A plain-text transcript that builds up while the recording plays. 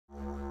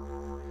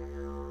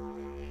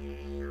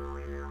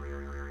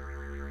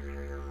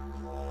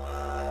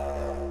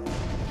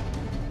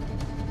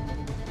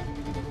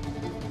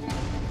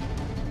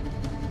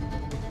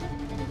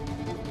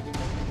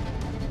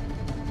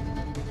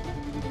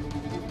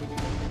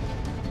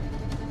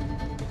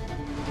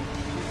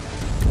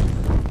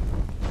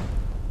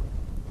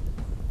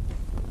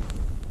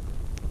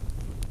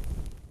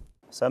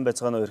Сайн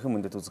байцгаана уу эрхэм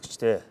мөндөд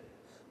үзэгчтэй.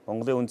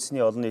 Монголын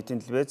үндэсний олон нийтийн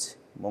телевиз,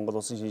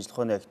 Монгол Улсын шинжлэх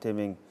ухааны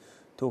академийн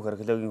түүх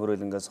археологийн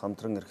хүрээлэнгээс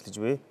хамтран эрхлэж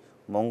буй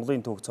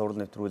Монголын түүх цовруул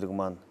нэвтрүүлэг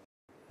маань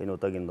энэ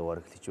удаагийн дугаар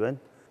эхлэж байна.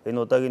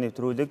 Энэ удаагийн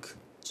нэвтрүүлэг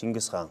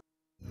Чингис хаан.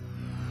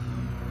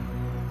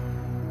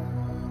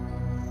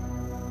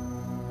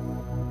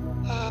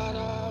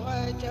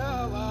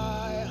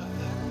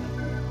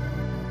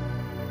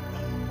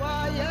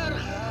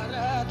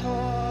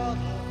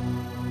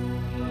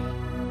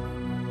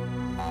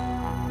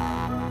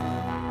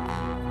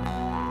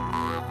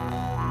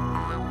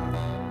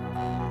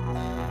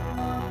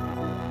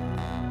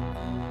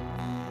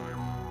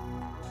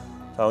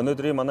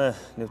 Өнөөдрийн манай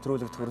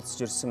нэвтрүүлэгт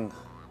хүрэлцэж ирсэн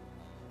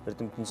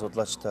эрдэмтэн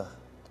судлаачтай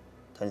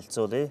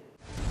танилцуулъя.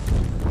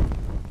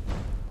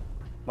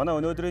 Манай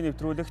өнөөдрийн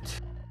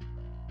нэвтрүүлэгт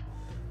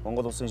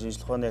Монгол Улсын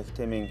шинжлэх ухааны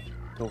академийн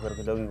түүх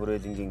археологийн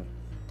хүрээлэнгийн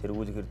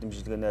тэргүүлэх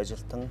эрдэмшилгээний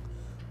ажилтан,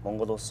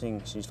 Монгол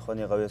Улсын шинжлэх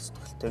ухааны гавьяа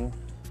зүтгэлтэн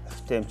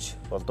академич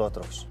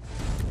Болдбаатар багш.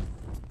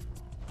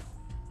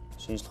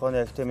 Шинжлэх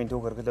ухааны академийн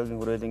түүх археологийн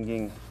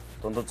хүрээлэнгийн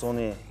дундад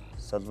зууны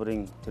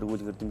салбарын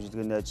тэргүүлэх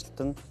эрдэмшилгээний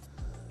ажилтан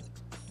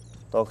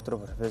доктор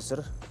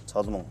профессор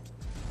Цолмон.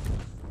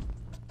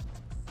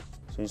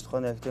 Шинжлэх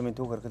ухааны академийн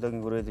түүх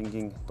археологийн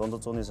хүрээлэнгийн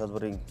дундад зууны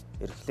салбарын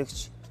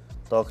эрхлэгч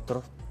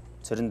доктор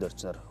Цэрэнд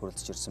орчноор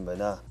хүрэлцэж ирсэн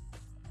байна.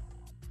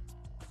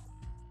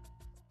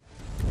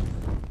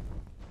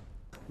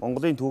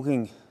 Монголын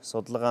түүхийн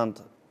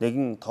судалгаанд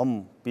нэгэн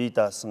том бие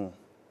даасан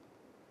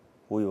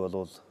үе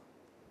болвол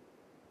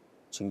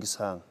Чингис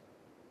хаан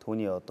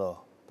түүний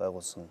одоо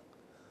байгуулсан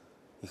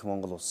их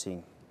Монгол улсын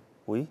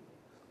үе.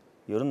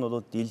 Ер нь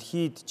бол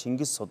дэлхийд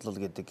Чингис судлал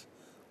гэдэг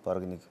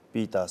баг нэг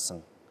бие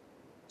даасан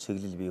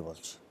чиглэл бий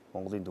болж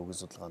Монголын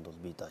түүхийн судалгаанд бол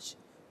бие дааж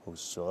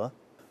хөгжиж байгаа.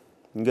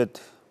 Ингээд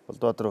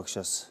Болдбаатар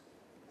багшаас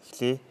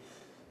эхлэе.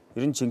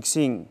 Ер нь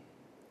Чингисийн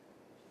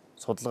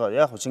судалгаа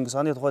яг Чингис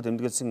хааны тухай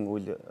тэмдэглэсэн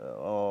үйл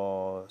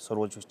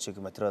сурвалж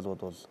бичиг материалууд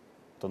бол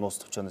одоо нууц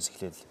төвчөөс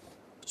эхлээл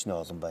өчнөө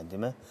олон байна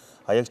тийм ээ.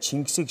 А яг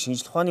Чингисийг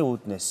шинжлэх ухааны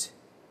үүднээс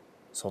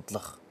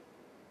судлах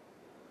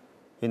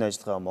энэ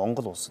ажиллагаа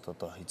Монгол улсад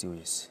одоо хэзээ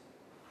үеэс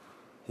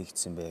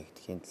хийгдсэн бэ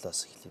гэдгийн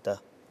талаас эхлэе да.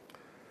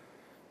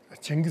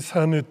 Чингис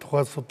хааны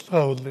тухай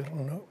судалгаа бол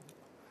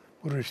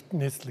бүр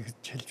эртнээс л гэж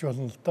хэлж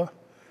болно л доо.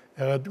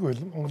 Ягаад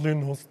гэвэл Монголын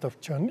нууц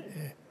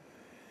төвчөөний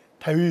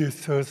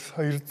 59-өөс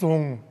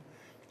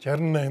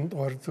 268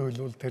 дугаар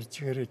зөвлөл тэр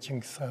чигээрээ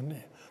Чингис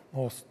хааны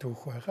нууц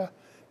түүх байгаа.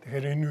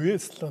 Тэгэхээр энэ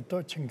үеэс л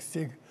одоо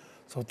Чингисийг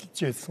судалж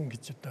ирсэн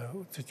гэж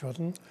одоо үзэж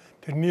болно.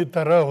 Тэрний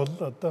дараа бол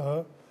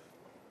одоо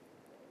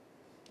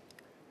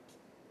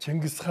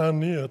Чингис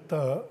хааны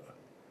одоо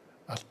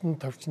алтан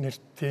тавч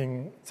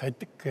нэртийн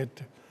цадик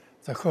гээд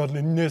зохиол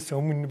энээс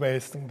өмнө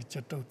байсан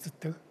гэж одоо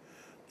үздэг.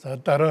 За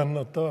дараа нь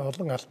одоо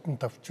олон алтан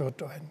тавчууд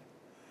байна.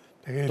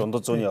 Тэгээд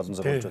дундад зууны олон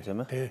зохиолчууд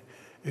тийм ээ.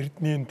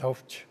 Эрдэнийн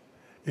тавч,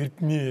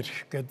 эрдний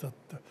эрх гэдэг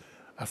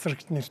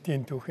асаргч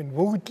нэртийн түүхийн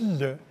бүгд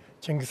л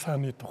Чингис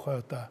хааны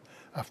тухай одоо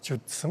авч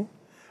үзсэн.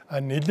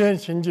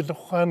 Нэлээд шинжлэх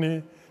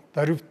ухааны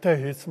дөрвтэй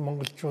хийсэн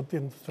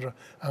монголчуудын дотор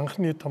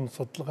анхны том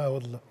судалгаа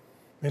бол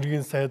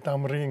Мэргийн сайд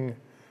амрын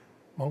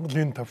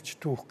Монголын тавч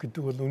түүх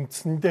гэдэг бол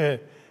үндсэндээ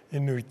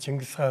энэ үе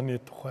Чингис хааны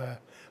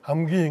тухай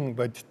хамгийн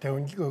бодиттой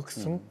үнэлгээ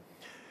өгсөн.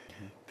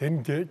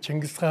 Тэнд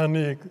Чингис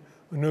хааныг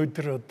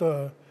өнөөдөр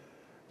одоо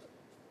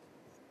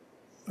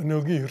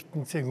өнөөгийн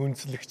ертөнцийг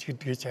үнэлэгч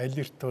гэдгийг аль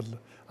эрт бол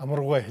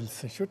амаргай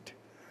хэлсэн шүү дээ.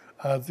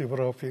 Аз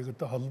Европыг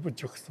одоо холбож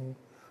өгсөн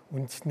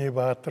үндэсний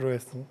баатар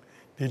байсан.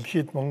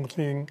 Дэлхийд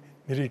Монголын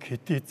нэрийг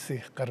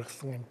хэтээцсэх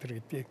гаргасан энэ төр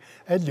гэдгийг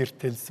аль эрт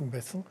хэлсэн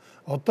байсан.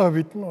 Одоо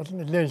бид нь бол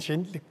нэлээд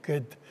шинэлэг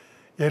гээд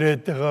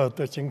яриад байгаа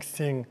одоо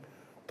Чингисийн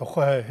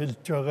тухай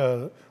хэлж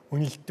байгаа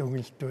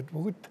үнэлтүүд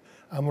бүгд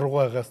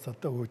амаргайгаас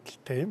одоо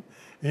үүдэлтэй юм.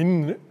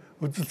 Энэ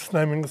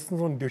үзэлсэн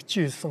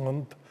 1949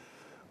 онд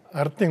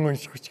ардын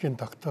унших бичгийн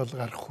тогтоол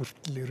гарах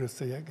хүртэл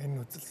ерөөсөө яг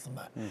энэ үзэлсэн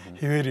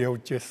хэвээр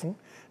явж байсан.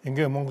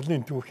 Ингээ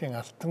Монголын түүхийн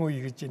алтан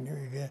үе гэж энэ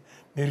үеийг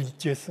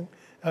нэрлэж байсан.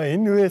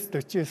 Энэ үеэс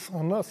 49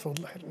 оноос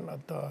бол харин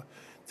одоо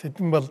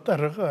Цэдэн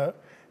балдарга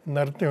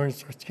ардын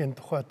унших бичгийн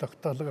тухай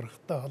тогтоол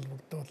гарахтай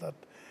холбогдуулаад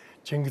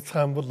Чингис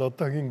хаан бол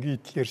одоогийн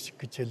гитлэр шиг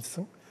гэж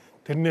хэлсэн.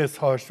 Тэрнээс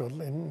хойш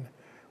бол энэ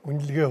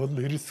үнэлгээ бол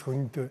эрс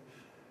хүнд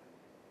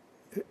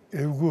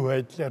эвгүй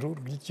байдлаар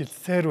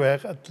үргэлжилсээр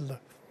байгаад л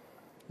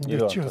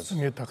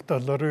 49-ны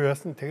тогтоолоор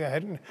яасан. Тэгээ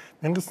харин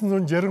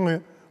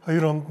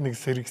 1962 онд нэг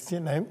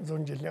сэргсэн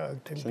 800 жилийн ойг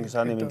Чингис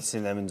хааны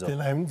мэндэлсийн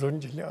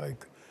 800 жилийн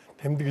ойг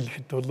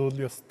тэмдэглэхэд бол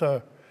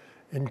ёстой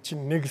энэ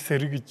чинь нэг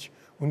сэргэж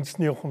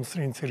үндэсний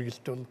ухамсарын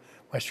сэргэлт бол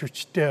маш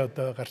хүчтэй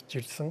одоо гарч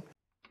ирсэн.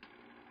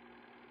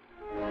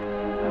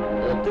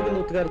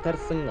 Нутгаар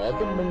тарсан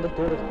олон монгол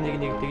тууралтныг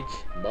нэгтгэж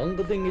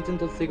Монголын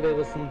эзэнт улсыг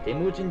байгуулсан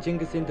Тэмүүжин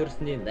Чингисийн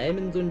төрсний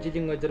 800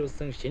 жилийн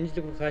ожирвсан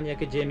шинжлэх ухааны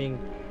академийн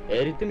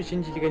эрдэм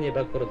шинжилгээний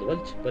баг хурал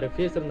болж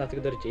профессор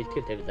нацагдорж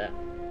илтгэл тавилаа.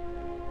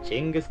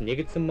 Чингис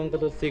нэгдсэн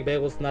Монгол улсыг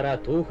байгуулснараа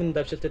түүхэн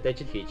давшилтад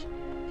ажил хийж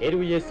тэр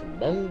үеэс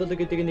Монгол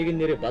гэдэг нэгэн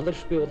нэр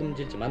баларшгүй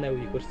уламжилж манай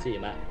үеийг хүрсэн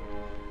юм а.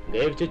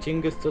 Гэвч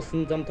Чингис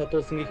цусан зам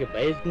татуулсан их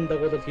байлдан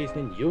дагуулал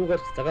хийсэн нь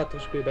юугаарч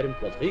загаатгахгүй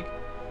баримт болохыг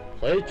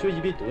хойч үе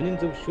бид үнэн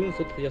зөв шүүн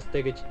судлах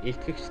ёстой гэж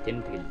илтгэгч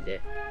тэмдэглэлээ.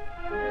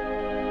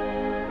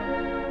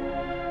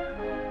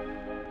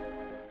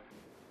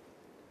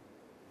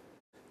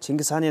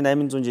 Чингис хааны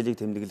 800 жилийг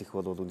тэмдэглэх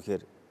бол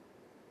үнэхээр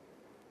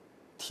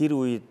тэр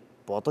үед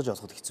бодож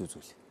олоход хэцүү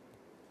зүйл.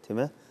 Тийм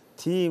ээ?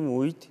 Тийм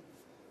үед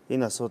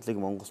энэ асуудлыг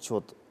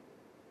монголчууд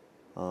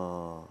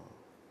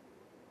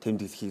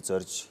тэмдэглэхийг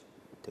зорж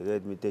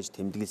тэгээд мэдээж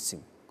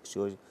тэмдэглэсэн.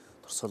 Өшөө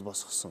турсгал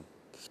босгосон.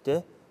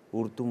 Гэхдээ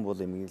үр дүн бол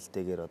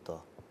эмгэнэлтэйгээр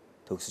одоо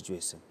төгсөж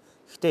байсан.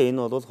 Гэхдээ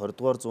энэ бол 20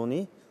 дугаар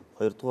зууны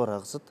 2 дугаар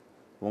хагасад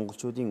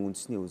монголчуудын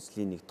үндэсний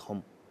үзлийн нэг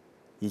том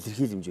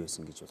илэрхийлэмж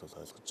байсан гэж бол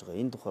ойлгож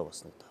байгаа. Энэ тухай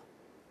бас нэг та.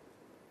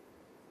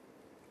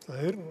 За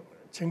ер нь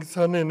Чингис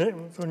хааны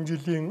 800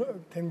 жилийн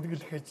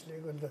тэмдэглэх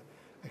ажлыг бол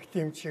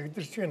академич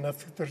шагдарчгийн нас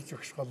төрж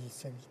өгч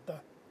голлсон юм л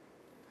да.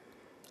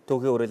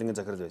 Түүхийн хүрээлэнгийн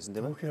захирал байсан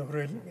тийм ээ? Түүхийн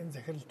хүрээлэнгийн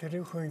захирал тэр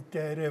үед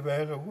арай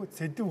байгаагүй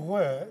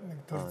цэдвгүй нэг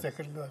төр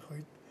захирал байх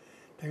үед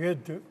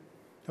тэгээд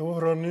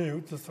Төвөрөний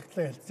үйл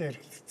сурталчилан хэлцэн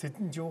эрхлэх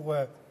цэдэн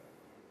жуугаа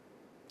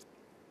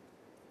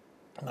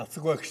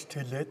насг багш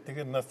тэлээд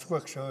тэгээд насг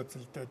багш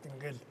хөөцөлдөөд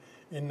ингээл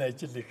энэ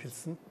ажил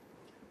эхэлсэн.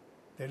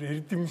 Тэр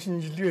эрдэм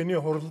шинжилгээний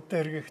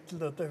хуралдаа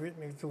хэрэгтэл одоо би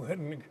нэг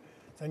зүгээр нэг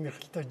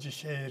сонирхолтой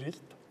жишээ ярил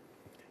л да.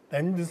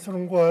 Дамжин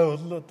сурангуй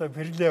бол одоо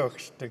Берлээ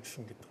багштай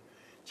гэсэн гэдэг.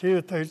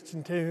 Чи хоёр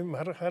чинь тийм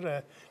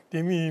харахаараа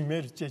дэмий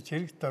имэрж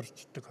чирэгт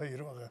орчдөг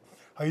хоёр байгаа.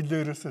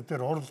 Хоёулоорөөсөө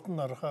тэр хуралд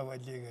нь орохоо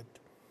балигээд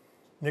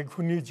нэг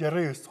хүний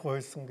 69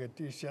 гойсон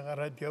гэдэг ийшээ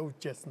гараад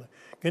явж ясна.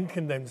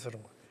 Гэнтхэн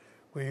дамжсарангуй.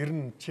 Гэхдээ ер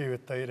нь чи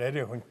хоёр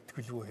арай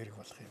хүндэтгэлгүй хэрэг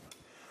болох юм.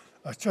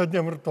 Очоод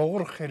ямар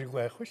дуурах хэрэг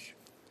байх биш.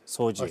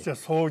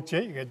 Сууж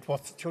гээд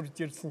боцч хурж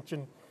ирсэн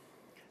чинь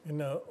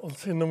энэ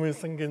улсын намын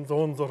сангийн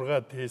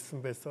 106-ад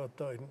хийсэн байсан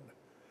одоо энэ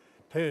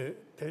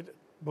тэр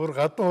бүр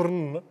гадуур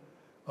нь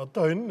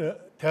одоо энэ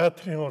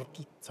театрын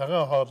урдд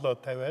цагаан хоолой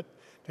тавиад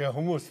тэгээ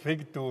хүмүүс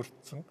фэг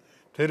дүүрсэн.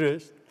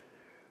 Тэр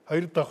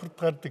хоёр давхарт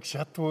гардаг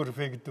шат өөр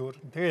фэг дүүр.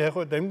 Тэгээ яг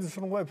дамжин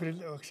сурангуй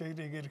багшийг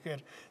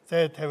ирэхээр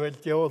зай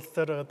тавиад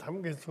явуулсаар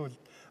хамгийн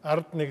сүүлд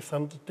ард нэг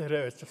сандал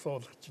дээр очиж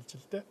суулгачих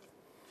л дээ.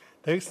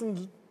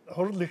 Тэгсэн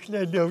хурал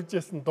эхлээл явж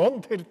ясан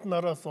донд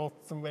тэрднараа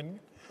суудсан байна.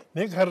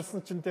 Нэг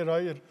харсан чинь тэр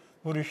хоёр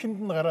бүр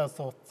ихэнд нь гараа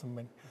суудсан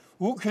байна.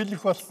 Үг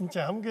хэлэх болсон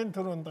чинь хамгийн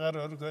түрүүнд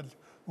гар өргөөл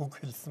үг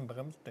хэлсэн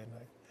байгаа юм л да.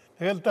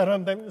 Тэгэл дараа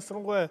нь дамжин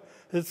сурангуй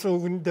хэлсэн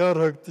үгэн дээр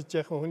хогдож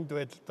яхан хүнд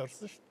байдалд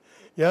орсон шүү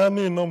дээ.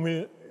 Яаны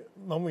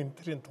ном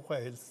энтрийн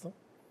тухай хэлсэн.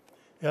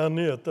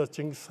 Яаны одоо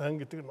Чингис хаан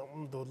гэдэг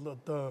номонд бол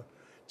одоо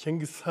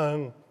Чингис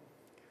хаан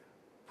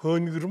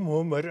пөөнгөрм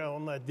хомор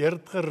авнаад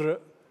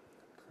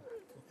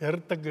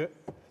ярддаг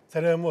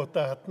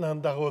царамуудаа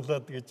хатнаан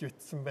дагуулад гэж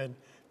ütсэн байна.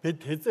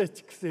 Бид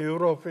хязгаач гэсэн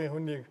Европын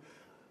хүнийг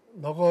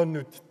ногоо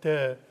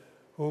нүдтэй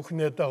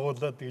хөөхнөө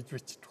дагуулад гэж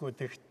бичдэггүй.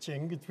 Тэгч чи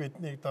ингэж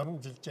биднийг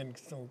доромжилж яах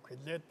гэсэн үг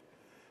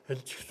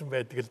хэлж гисэн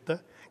байдаг л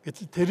да.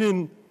 Гэтэл тэрийн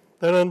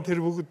дараа нь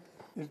тэр бүгд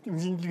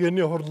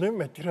шинжилгээний хурлын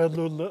материал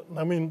бол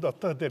намын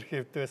дотоод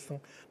архивд байсан.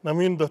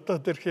 Намын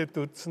дотоод архивд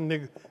үзсэн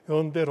нэг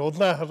юун дээр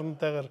улаан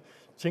харантайгаар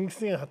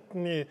Чингисийн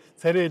хатны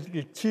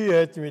царайлгийг чи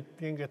яаж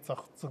мэддэг гэж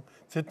зогцсон.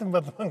 Цэдэн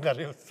балман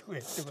гарын үсгүй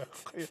байдаг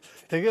байхгүй.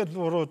 Тэгэл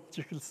буруудж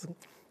эхэлсэн.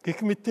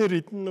 Гэх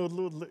мэтэр эдэн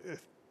бол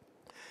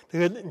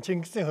тэгэл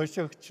Чингисийн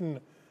хошоогч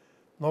нь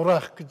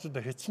нураах гэж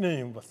одоо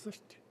хичнээн юм болсон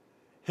шүү дээ.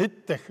 Хэд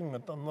дахин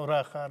одоо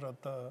нураахаар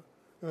одоо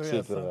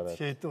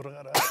шийдвэр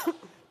гараад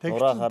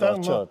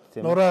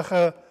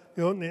нураахаа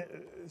юуны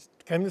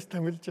камс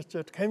тамилж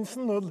очоод камс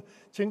нь бол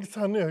Чингис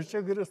хааны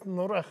хошоогоос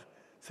нураах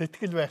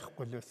сэтгэл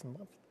байхгүй л байсан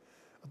байна.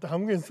 Одоо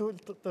хамгийн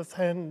сүүлд одоо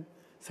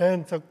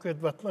сайн цог гэд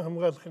Батлан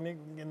хамгаалахны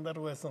гиндар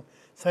байсан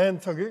сайн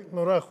цогийг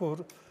нураах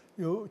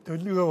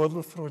төлөвөө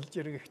боловсруулж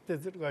ирэхдээ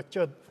зэрэг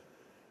очоод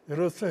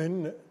ерөөсөө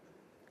энэ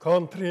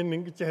контрийн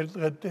ингэж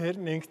харилгаа дээр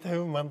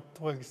 150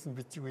 мандтугай гэсэн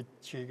бичиг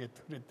бичээгээд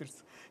төрөд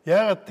ирсэн.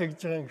 Яагаад тэгж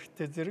байгаа юм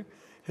гэхдээ зэрэг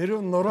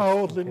хэрв нураа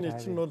уул энэ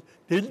чинь бол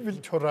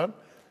дэлбэлж хураана.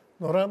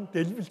 Нураан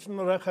дэлбэлж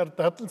нураахаар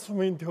дадал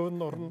сумын төв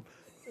нурна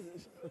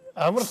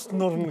амарт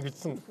нурна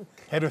гэсэн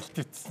хариулт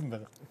итсэн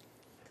байна.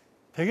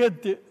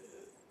 Тэгээд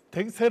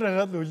тэгсээр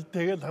хаал үл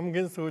тэгэл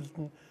хамгийн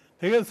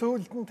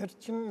сүүлд нь тэр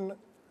чинь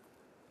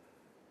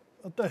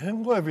одоо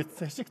хэнгой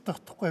битсэн шиг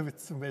тогтохгүй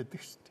битсэн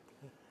байдаг шүү дээ.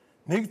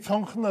 Нэг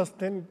цонхноос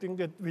тэнд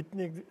ингээд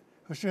биднийг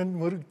хөшөөнд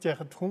мөргөж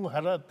яхад хүн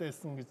хараад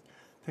байсан гэж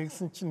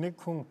тэгсэн чинь нэг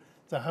хүн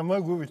за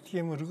хамаагүй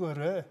битгий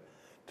мөргөөрэй.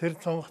 Тэр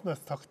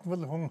цонхноос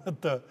тогтмол хүн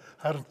одоо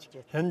харж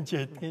хянж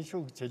ядгийн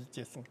шүү гэж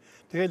хэлжсэн.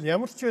 Тэгэл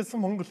ямар ч байсан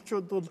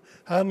монголчууд бол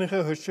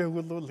хааныхаа хөшөөг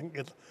бол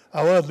ингээд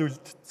аваад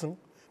үлдсэн.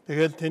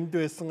 Тэгэл тэнд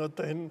байсан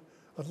одоо энэ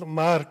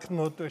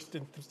маркнууд байна шүү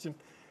дээ. Тэр чинь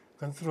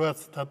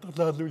консервац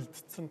татгалал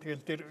үлдсэн.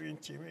 Тэгэл тэр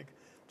үеийн чимийг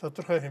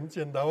тодорхой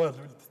хэмжээнд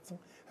аваад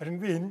үлдсэн. Харин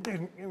би энэ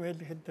дээр юм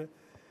хэлэхэд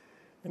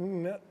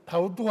энэ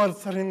 5 дугаар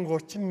сарын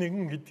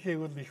 31 гэдгийг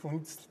бол их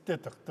үндэслэлтэй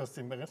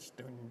тогтоосон юм байгаа шүү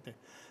дээ үнэндээ.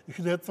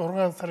 Эхлээд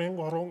 6 сарын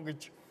 3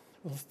 гэж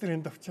улс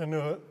төрийн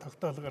төвчөний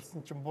тогтоол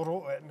гарсан чинь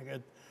буруу байна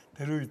гэд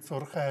тэр үед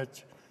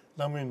зурхааж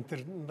намын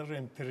тэр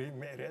нарын тэр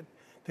юм яриад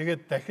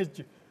Тэгээд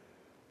дахиж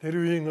тэр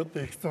үеийн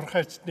одоо их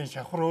зурхаачдын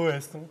шавхруу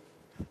байсан.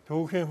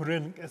 Түүхийн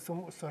хүрээлэнгээс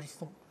хүмүүс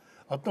орсон.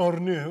 Одоо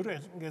орны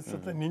хүрээлэнгээс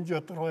одоо нинж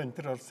одоргоо энэ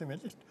төр орсон юм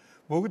байл л.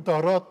 Бүгд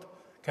ороод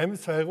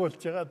камис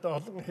байгуулж байгаа одоо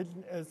олон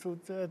хэлнээс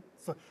үзээд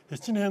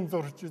хичнээн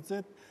зурж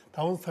үзээд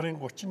 5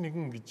 сарын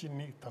 31 гэж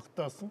нэг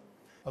тогтоосон.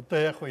 Одоо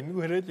яг хөө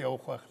энэгээр л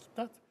явах байх л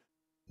та.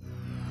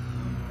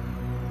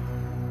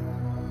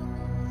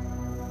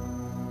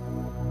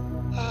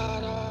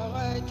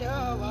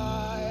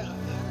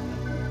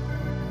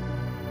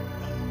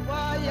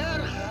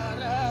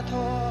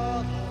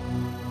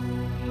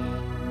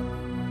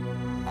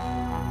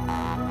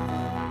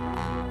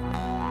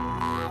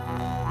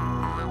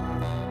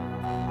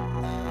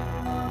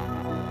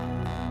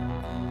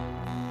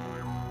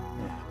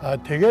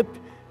 Тэгээд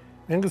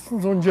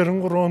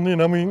 1963 оны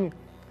намын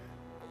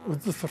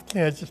үзэл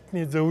сурталын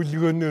ажилтны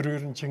зөвлөгөөнөөр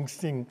ер нь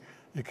Чингисийн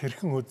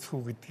хэрхэн үзэх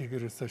үү гэдгийг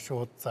ерөөсөө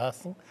шууд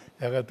заасан.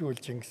 Ягаад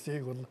гэвэл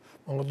Чингисийг бол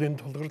Монголын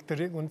тулгар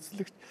тэрэг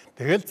үндэслэгч.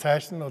 Тэгэл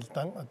цааш нь бол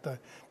одоо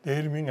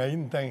дээрмийн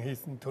аян дан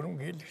хийсэн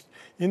төрөмгийлэгч.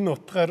 Энэ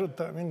утгаар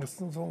одоо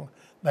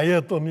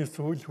 1980-аад оны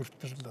сүүл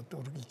хүртэл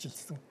одоо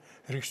үргэлжилсэн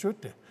хэрэг шүү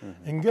дээ.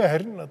 Ингээ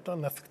харин одоо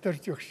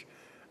насагтарж өгш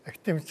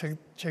академик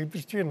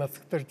чигдэрчгийн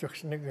насагтарж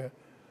өгш нэг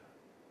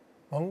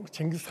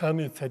Чингис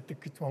хааны цадиг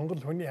гэж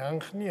Монгол хүний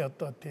анхны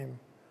одоо тийм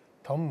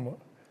том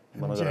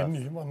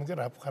хэмжээний монгол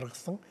авах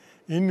гаргасан.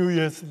 Энэ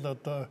үеэс л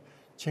одоо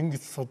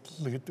Чингис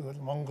судлал гэдэг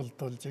бол Монголд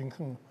бол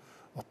жинхэнэ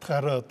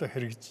утгаараа одоо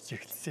хэрэгжиж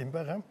эхэлсэн юм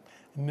байгаа.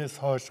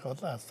 Энээс хойш гол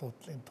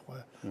асуудлын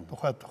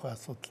тухай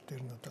асуудал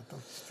дээр нь одоо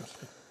дурдж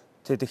болох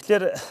юм.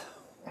 Тэгэхээр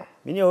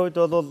миний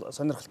хувьд бол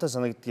сонирхолтой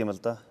санагддаг юм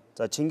л да.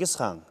 За Чингис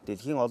хаан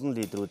дэлхийн олон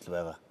лидерүүд л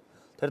байгаа.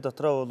 Тэр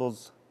дотроо бол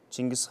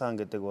Чингис хаан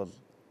гэдэг бол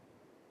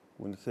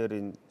үнэхээр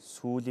энэ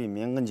сүүлийн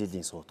 1000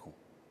 жилийн суут хүн.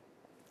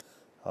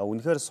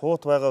 Үнэхээр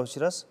суут байгаа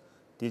учраас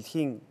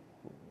дэлхийн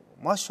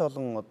маш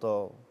олон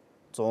одоо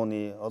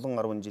 100-ны олон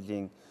 10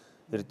 жилийн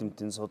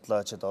эрдэмтэн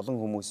судлаачид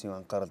олон хүмүүсийн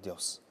анхааралд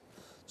явсан.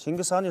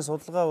 Чингис хааны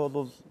судалгаа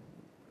бол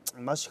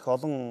маш их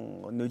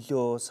олон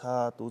нөлөө,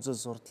 саад, үзэл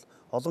суртал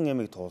олон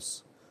ямыг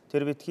туулсан.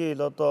 Тэр битгий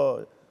л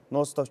одоо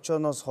нууц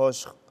товчооноос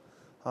хойш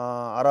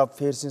араб,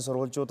 персийн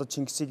сурвалжуудад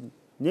Чингисийг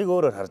нэг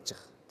өөрөөр харж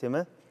байгаа, тийм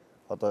ээ?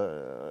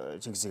 Одоо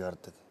Чингисийг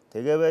хардаг.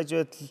 Тэгээ байж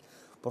байтал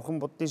бурхан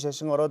буддын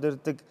шашин ороод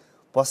ирдэг.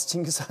 Бас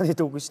Чингис хааны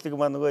төвгчлэг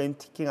маа нөгөө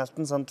энтхийн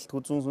алтан сандалт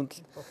хүзүүн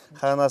сүндэл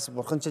хаанаас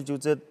бурханчилж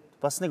үзээд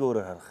бас нэг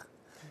өөрөөр харах.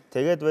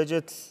 Тэгээд байж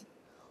байтал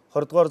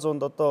 20 дугаар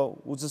зуунд одоо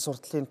үзэл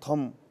сурталын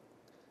том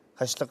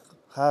хашлаг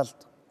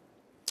хаалт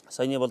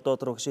саяны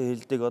болдоотор өгшөө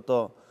хэлдэг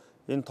одоо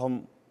энэ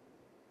том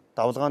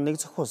давлгаан нэг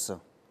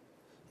зохиулсан.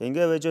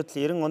 Ингээ байж байтал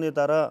 90 оны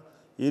дараа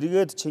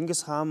эргээд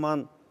Чингис хаан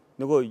маань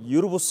нөгөө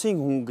ер бусын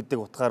хүн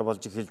гэдэг утгаар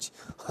болж эхэлж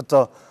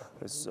одоо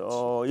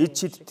ид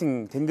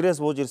шидтэн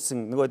тэнгэрээс бууж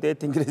ирсэн нөгөө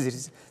дээд тэнгэрээс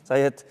ирсэн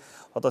заяад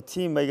одоо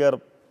тийм маягаар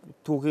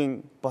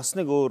түүхийн бас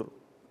нэг өөр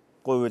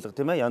гойвлго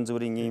тийм ээ янз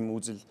бүрийн ийм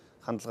үзэл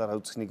хандлагаар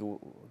үзэх нэг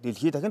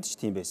дэлхий дахинд ч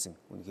тийм байсан.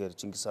 Үнэхээр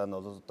Чингис хаан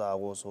бол одоо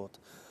агуу сууд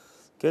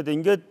гээд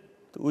ингээд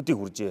өдийг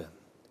хүржээ.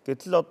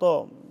 Гэтэл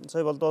одоо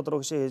сая болдоодор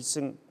өгшөө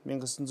хэлсэн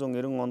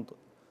 1990 онд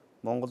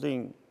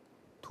Монголын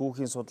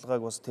түүхийн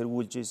судалгааг бас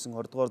тэргүүлж ийсэн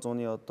 20 дугаар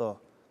зууны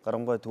одоо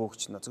гарамгай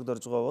түүхч нацагд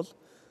орж байгаа бол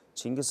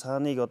Чингис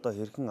хааныг одоо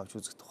хэрхэн авч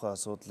үзэх тухай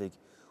асуудлыг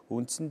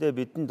үндсэндээ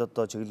бидэнд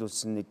одоо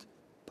чиглүүлсэн нэг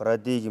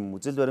парадигм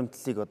үзэл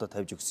баримтлалыг одоо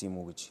тавьж өгсөн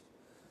юм уу гэж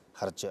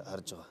харж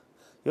байгаа.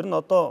 Ер нь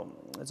одоо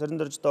зарим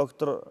дөрж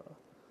доктор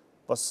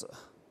бас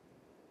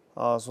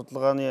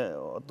судалгааны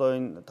одоо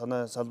энэ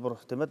танай салбар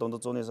тийм ээ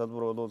дундад зууны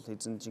салбар бол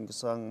эзэн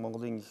Чингис хаан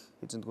Монголын их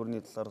эзэнт гүрний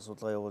талаар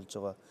судалгаа явуулж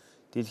байгаа.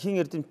 Дэлхийн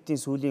эрдэмтдийн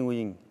сүүлийн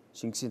үеийн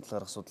Чингисийн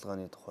талаарх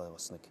судалгааны тухай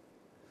бас нэг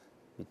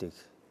мэдээг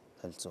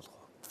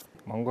танилцуулах.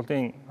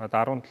 Монголын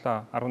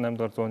 17-18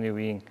 дугаар зууны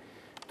үеийн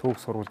түүх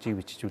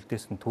сурвалжийг бичиж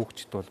үлдээсэн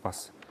түүхчд бол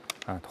бас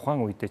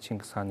тухайн үедээ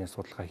Чингис хааны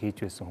судалгаа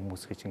хийж байсан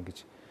хүмүүс гэж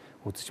ингэж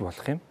үзэж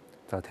болох юм.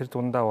 За тэр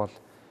дундаа бол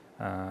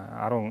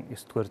 19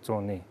 дугаар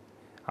зууны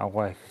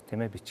авгаа их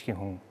тийм ээ бичгийн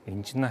хүн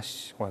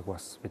Инжинаш гойг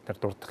бас бид нар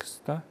дурдах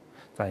ёстой.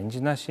 За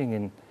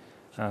Инжинашийн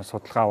энэ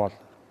судалгаа бол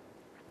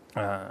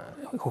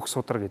хөх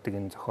судар гэдэг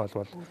энэ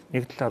зохиол бол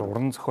нэг талаар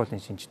уран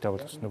зохиолын шинжтэй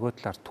болж нөгөө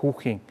талаар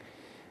түүхийн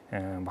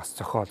бас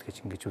зохиол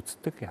гэж ингэж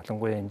үздэг.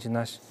 Ялангуяа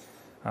Инжинаш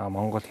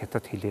Монгол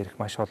хятад хэлээр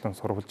маш олон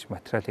сурвалж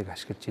материалыг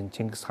ашиглаж энэ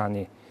Чингис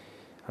хааны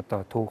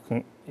одоо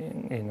түүхэн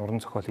энэ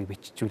уран зохиолыг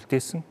бичиж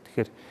үлдээсэн.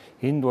 Тэгэхээр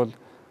энд бол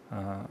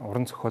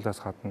уран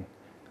зохиолоос гадна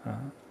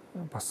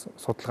бас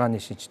судалгааны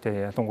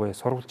шинжтэй ялангуяа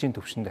сурвалжийн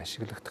төвшөнд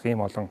ашиглагдах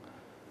ийм олон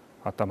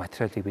одоо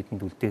материалыг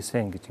бидэнд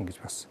үлдээсэн гэж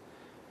ингэж бас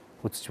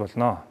үзэж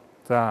болно.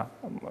 За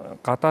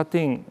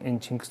гадаадын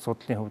энэ Чингис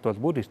судлалын хувьд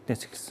бол бүр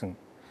эртнээс эхэлсэн.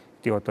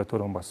 Тий одоо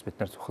түрүүн бас бид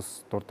нар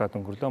цухас дурдаад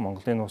өнгөрлөө.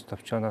 Монголын нууц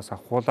товчооноос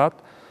ахуулаад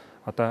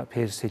одоо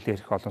перс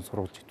хэлээр их олон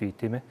сурвалж идэв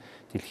тийм ээ.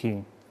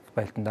 Дэлхийн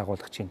байлдан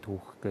дагуулагчийн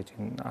түүх гэж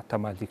энэ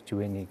Атамалик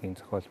Жүвэнигийн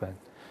зохиол байна.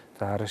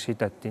 За Рашид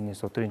ад-Дины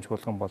судрын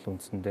чуулган бол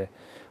үндсэндээ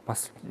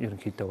бас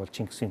ерөнхийдөө бол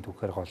Чингисийн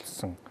түүхээр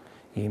голсон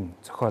ийм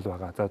зохиол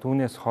байгаа. За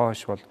түүнээс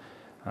хойш бол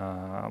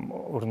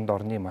өрөнд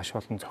орны маш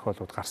олон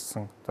зохиолууд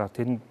гарсан. За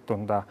тэрэн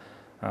дундаа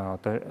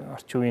одоо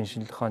орчин үеийн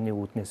шинжлэх ухааны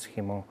үүднээс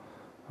гэх юм уу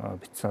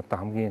бичсэн одоо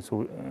хамгийн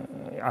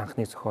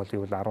анхны зохиолыг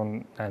бол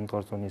 18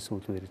 дугаар зууны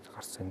сүүлээр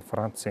гарсан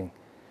Францын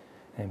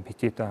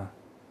Petita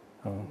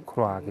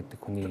Croix гэдэг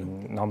хүний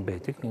ном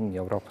байдаг. Энэ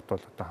Европт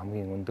бол одоо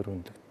хамгийн өндөр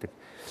үнэлэгддэг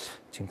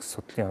Чингис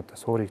судлалын одоо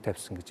суурийг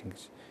тавьсан гэж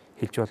ингэж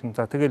хэлж болно.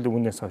 За тэгэл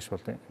үүнээс хойш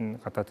бол энэ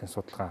гадаадын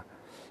судалгаа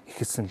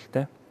ихэлсэн л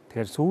дээ.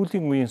 Тэгэхээр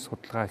сүүлийн үеийн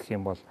судалгаа гэх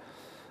юм бол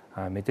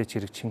мэдээж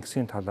хэрэг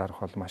Чингисийн талаарх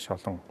бол маш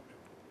олон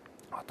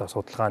одоо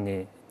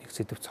судалгааны нэг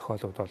сэдв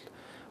зохиолууд бол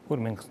бүр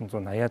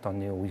 1980-ад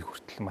оны үе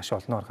хүртэл маш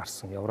олноор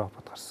гарсан,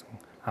 Европод гарсан,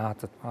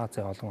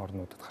 Азийн олон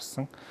орнуудад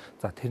гарсан.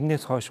 За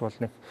тэрнээс хойш бол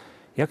нэг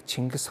яг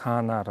Чингис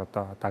хаанаар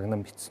одоо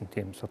дагнан бичсэн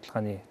тийм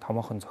судалгааны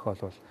томоохон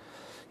зохиол бол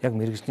яг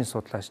мэргэжлийн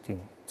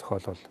судлаачдын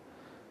зохиол бол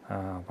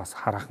бас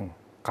хараахан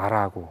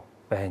гараагүй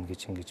байна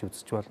гэж ингэж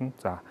үзэж болно.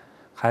 За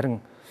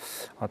харин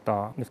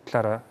одоо нэг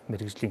талаараа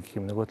мэргэжлийн гэх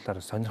юм нөгөө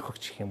талаараа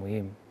сонирхогч гэх юм уу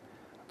ийм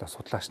одоо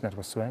судлаач нар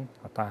бас байна.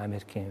 Одоо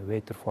Америкийн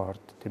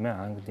Weatherford тийм ээ,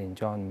 Английн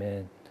John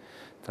Mann,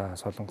 за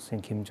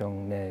Солонгосын Ким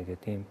Жон Нэ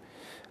гэдэг ийм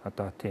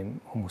одоо тийм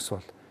хүмүүс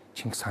бол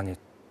Чингис хааны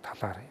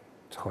талаар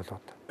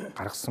зохиолууд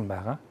гаргасан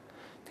байгаа.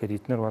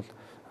 Тэгэхээр эдгээр бол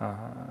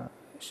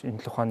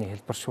шинжлэх ухааны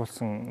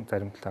хэлбэршүүлсэн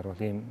зарим талаар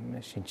бол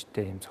ийм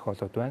шинжтэй ийм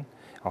зохиолууд байна.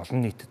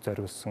 Олон нийтэд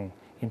зориулсан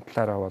энэ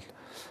талаараа бол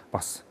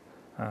бас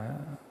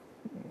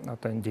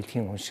одоо энэ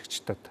дэлхийн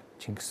уншигчдад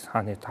Чингис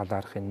хааны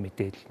талаарх энэ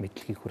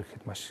мэдлэгийг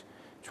хүрэхэд маш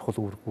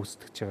чухал үүрэг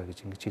гүйцэтгэж байгаа гэж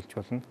ингэж хэлж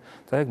болно.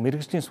 За яг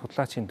мэргэжлийн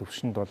судлаачийн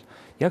төвшөнд бол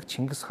яг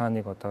Чингис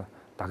хааныг одоо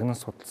дагнан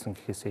судалсан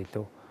гэхээсээ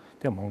илүү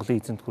тэгээ Монголын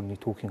эзэнт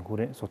гүрний түүхийн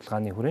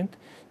судалгааны хүрээнд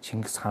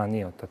Чингис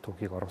хааны одоо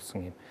түүхийг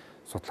оруулсан ийм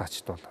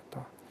судлаачд бол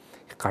одоо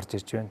их гарч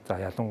ирж байна. За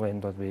ялангуяа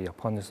энд бол би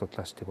Японы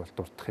судлаачдыг бол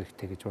дурдах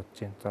хэрэгтэй гэж бодож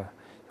байна. За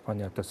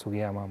Японы одоо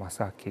Сугияма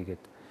Масаки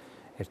гэдэг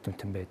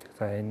эрдэмтэн байдаг.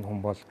 За энэ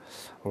хүн бол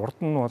урд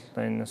нь бол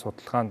энэ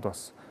судалгаанд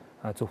бас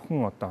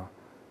зөвхөн одоо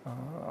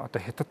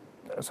хятад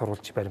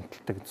сурвалж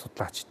баримталдаг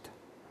судлаачд.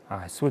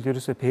 Эсвэл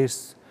ерөөсөө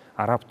Перс,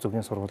 Араб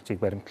зүгийн сурвалжийг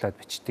баримтлаад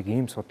бичдэг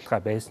ийм судалгаа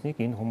байсныг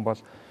энэ хүн бол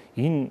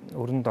энэ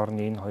өрөнд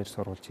орны энэ хоёр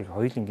сурвалжийг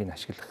хоёулангийн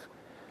ашиглах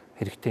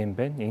хэрэгтэй юм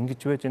байна.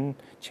 Ингэж байж энэ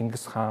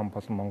Чингис хаан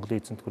болон Монголын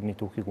эзэнт гүрний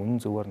түүхийг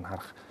үнэн зөвөөр нь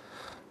харах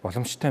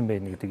боломжтой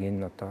байна гэдэг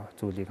энэ одоо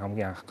зүйлийг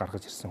хамгийн анх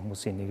гаргаж ирсэн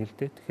хүмүүсийн нэг л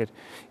дээ. Тэгэхээр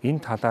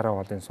энэ талаараа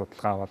бол энэ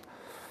судалгаа бол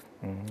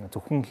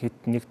зөвхөн хэд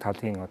нэг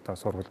талын одоо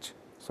сурвалж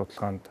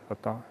судалгаанд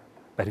одоо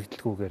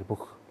баригдалгүйгээр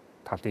бүх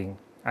талын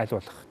аль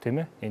болох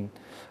тийм ээ энэ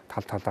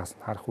талаас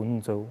нь харах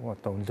үнэн зөв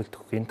одоо үнэлэлт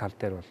өгөх энэ тал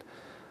дээр бол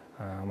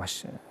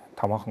маш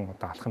томоохон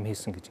одоо алхам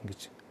хийсэн гэж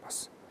ингэж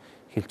бас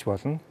хэлж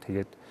болно.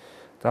 Тэгээд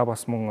за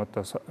бас мөн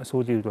одоо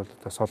сүүлийн үед бол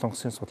одоо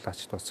Солонгосын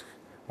судлаачд бас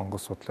Монгол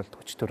судлалд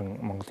өчтөрн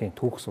Монголын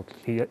түүх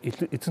судлал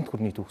эзэнт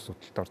гүрний түүх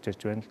судлалд орж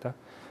ирж байна л да.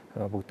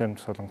 Бүгдээр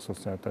Солонгос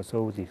улсын одоо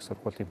Сөүлийн их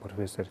сургуулийн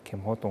профессор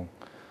Ким Ходун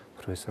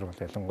профессор бол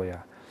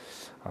ялангуяа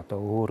одоо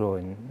өөрөө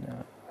энэ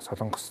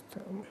Солонгост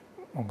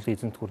Монголын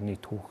эзэнт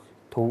гүрний түүх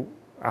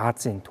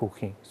Азийн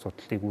түүхийн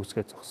судлалыг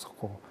үүсгэж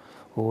зогсохгүй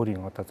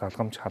өөрийн одоо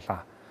залгамж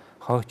халаа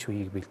хойч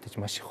үеийг бэлдэж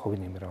маш их хувь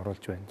нэмэр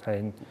оруулж байна. За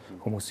энэ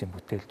хүмүүсийн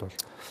бүтээлд бол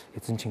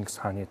эзэн Чингис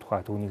хааны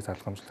тухай, түүнийг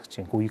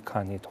залгамжлагчийн Гүйг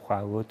хааны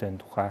тухай,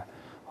 Өөдön тухай,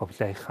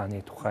 Ховлай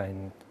хааны тухай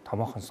энэ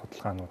томоохон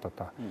судалгаанууд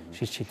одоо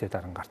шилжилтээр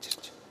даран гарч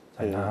ирж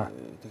байна.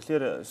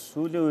 Тэгэхээр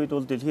сүүлийн үед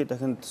бол дэлхийд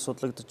дахинд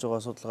судлагдж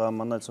байгаа судалгаа,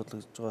 манайд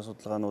судлагдж байгаа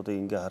судалгаануудыг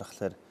ингээ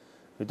харахаар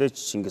мэдээж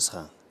Чингис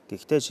хаан.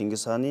 Гэхдээ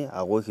Чингис хааны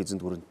агуу их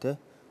эзэнт гүрэнтэй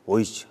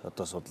уйж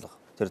одоо судлах.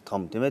 Тэр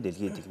том тийм ээ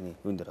дэлхийн техникийн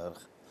юун дээр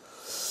харах.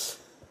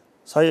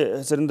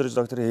 Сая Зэрэндэрж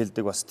доктор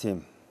хэлдэг бас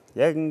тийм.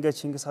 Яг ингээ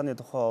Чингис хааны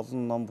тухай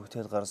олон ном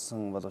бүтээл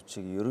гарсан боловч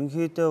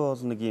ерөнхийдөө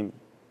бол нэг юм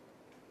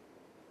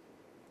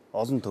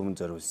олон төмөн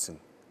зориулсан.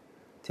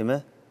 Тийм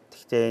ээ.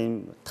 Тэгтээ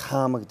ийм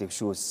таамаг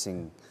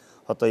дэвшүүлсэн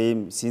одоо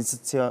ийм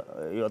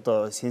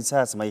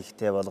сенсац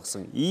маягтай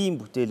болгосон ийм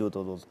бүтээлүүд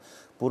бол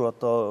бүр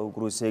одоо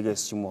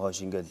Грүсэгээс ч юм уу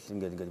хойш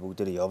ингээл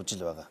бүгдээрээ явж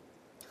л байгаа.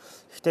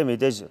 Гэхдээ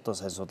мэдээж одоо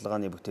сайн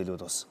судалгааны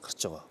бүтээлүүд бас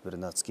гарч байгаа.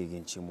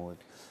 Вернадскигийн ч юм уу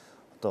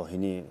одоо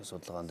хэний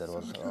судалгаан дээр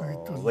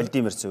бол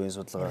Владимир Цэвийн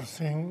судалгаа.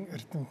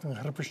 Эрдэмтэн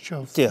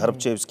Харбачевский. Тий,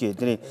 Харбачевский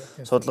эдний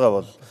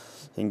судалгаа бол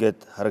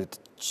ингээд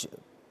харагдаж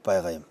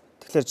байгаа юм.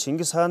 Тэгэхээр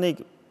Чингис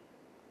хааныг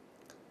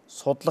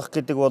судлах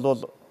гэдэг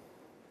бол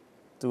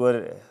зүгээр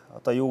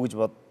одоо юу гэж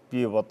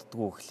би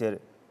боддгоо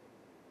гэхээр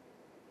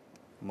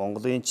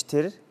Монголынч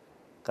тэр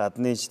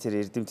гадныч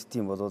тэр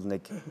эрдэмтдийн бол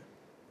нэг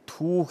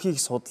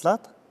түүхийг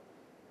судлаад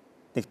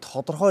нэг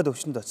тодорхой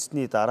төвшөнд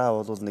очсны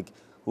дараа бол нэг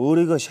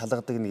өөрийгөө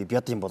шалгадаг нэг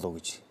бяд юм болов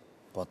гэж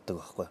боддог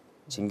байхгүй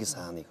Чингис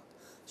хааныг.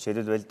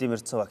 Жишээлбэл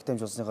Владимир Цэв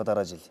актемч улсныхаа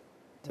дараа жил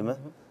тийм ээ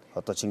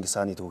одоо Чингис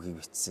хааны түүхийг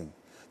бичсэн.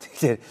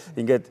 Тэгэхээр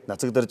ингээд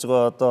нацагдж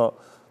байгаа одоо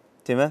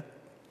тийм ээ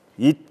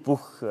эд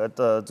бүх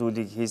одоо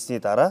зүйлийг хийсний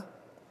дараа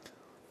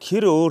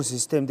тэр өөр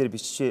систем дээр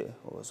бичиж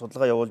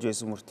судалгаа явуулж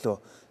байсан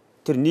мөртлөө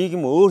тэр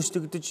нийгэм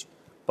өөрчлөгдөж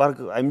баг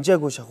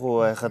амжаагүй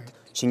шахуу байхад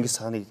Чингис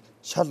хааныг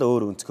шал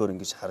өөр өнцгөр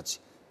ингэж харж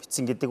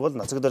бичсэн гэдэг бол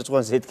нацагдж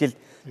байгаа сэтгэл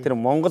тэр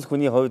Монгол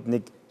хүний хувьд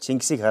нэг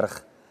Чингисийг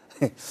харах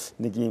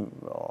нэг юм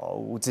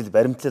үзэл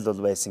баримтлал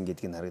бол байсан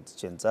гэдгийг харагдаж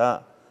байна.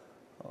 За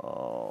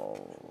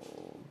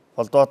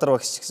Болдбаатар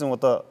багш гэсэн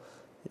одоо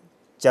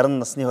 60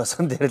 насны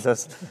басхан дээр л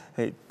бас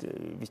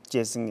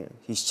бичижсэн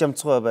хиш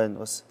чамцгой байна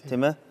бас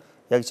тийм ээ.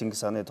 Яг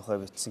Чингис хааны тухай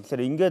бичсэн.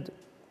 Тэгэхээр ингээд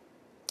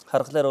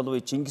харахаар бол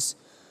Чингис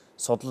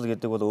судлал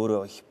гэдэг бол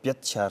өөрөө их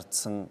бяд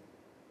шаардсан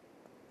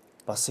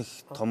бас их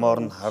томоор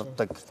нь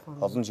хардаг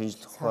олон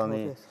шинжлэх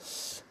ухааны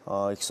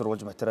их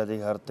сурвалж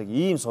материалыг хардаг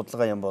ийм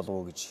судалгаа юм болов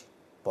уу гэж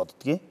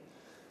боддгийг.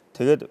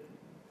 Тэгээд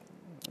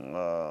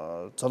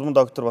цолмон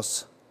доктор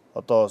бас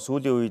одоо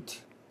сүүлийн үед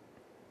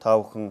та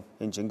бүхэн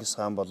энэ Чингис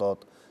хаан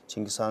болоод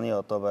Чингис хааны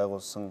одоо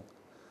байгуулсан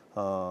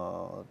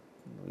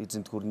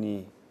эзэнт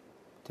гүрний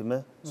тийм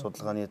ээ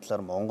судалгааны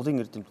талаар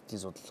Монголын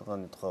эрдэмтдийн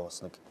судалгааны тухай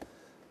бас нэг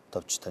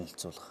товч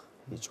танилцуулах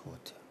гэж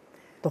хөөд.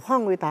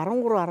 Тухайн үед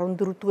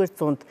 13-14-р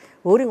зуунд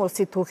өөрийн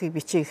улсын түүхийг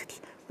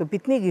бичээхдээ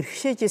биднийг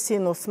иргэшээж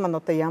исэн улс маань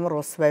одоо ямар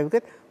улс байв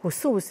гэд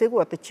хүссэн үсээгүй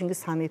одоо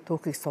Чингис хааны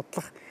түүхийг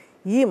судлах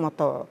ийм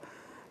одоо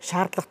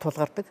шаардлага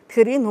тулгардаг.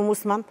 Тэгэхээр энэ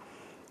хүмүүс маань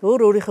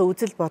өөрийнхөө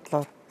үзэл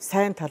бодлоор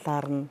сайн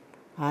талаар нь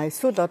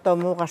эсвэл одоо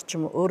муугаар ч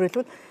юм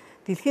өөрөлдвөл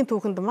дэлхийн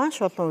түүхэнд маш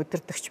олон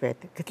удирдагч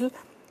байдаг. Гэтэл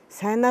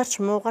сайнаарч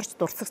муугарч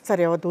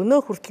дурсагцаар яваад өнөө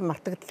хүртэл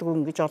мартагдaltaгүй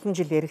ингэж олон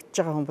жил яригдж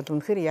байгаа хүн бол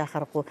үнэхээр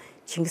яхаарахгүй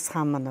Чингис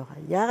хаан маань байгаа.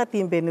 Яагаад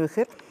юм бэ нэ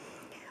гэхээр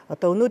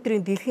одоо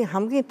өнөөдрийн дэлхийн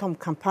хамгийн том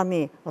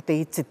компани одоо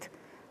эзэд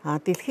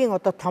дэлхийн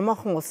одоо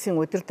томоохон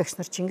улсын удирдагч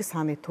нар Чингис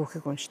хааны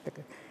түүхийг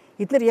уншдаг.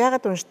 Эдгээр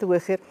яагаад уншдаг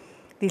вэ гэхээр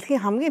дэлхийн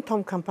хамгийн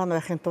том компани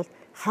байхын тулд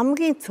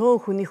хамгийн цөөн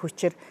хүний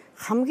хүчээр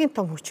хамгийн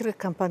том хүчрэг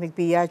компаниг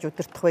би яаж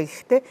удирдах вэ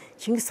гэхдээ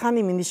Чингис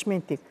хааны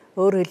менежментийг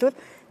өөрөөр хэлбэл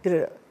тэр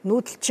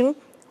нүүдэлчин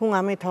хүн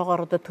амын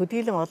тоогоор одоо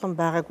төдийлөн олон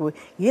байгаагүй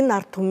энэ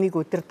ард түмнийг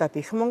удирдаад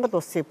их Монгол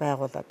улсыг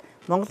байгуулад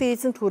Монголын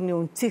эзэнт гүрний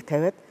үндсийг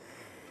тавиад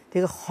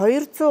тэгээ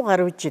 200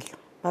 гаруй жил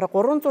бараг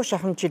 300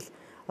 шахан жил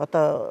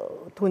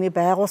одоо түүний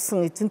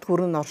байгуулсан эзэнт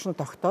гүрэн оршин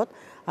тогтоод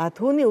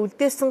түүний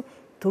үлдээсэн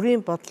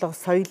төрийн бодлого,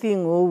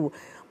 соёлын өв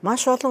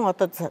маш олон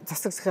одоо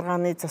засаг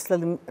захиргааны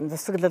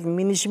засаглал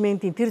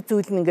менежментийн тэр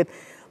зүйл нь ингээд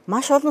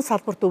маш олон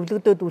салбарт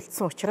өвлөгдөөд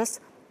үлдсэн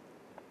учраас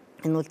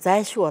энэ бол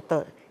зайлшгүй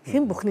одоо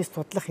хэн бүхний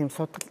судлах юм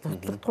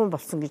судлагдсан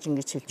болсон гэж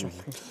ингэж хэлж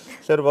болох юм.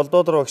 Тэгэхээр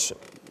Болдбаатар багш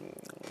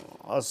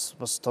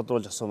бас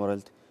тодруулж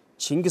асуумаар л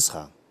Чингис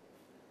хаан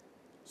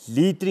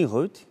лидерийн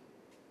хувьд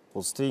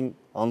улс төрийн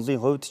онлын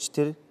хувьд ч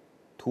тэр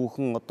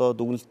түүхэн одоо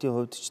дүгнэлтийн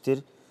хувьд ч тэр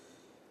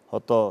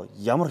одоо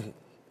ямар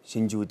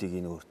шинжүүдийг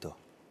энэ өөртөө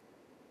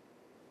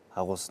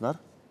агуулснаар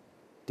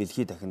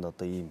дэлхийд дахинд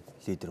одоо ийм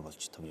лидер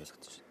болж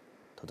томьёологдож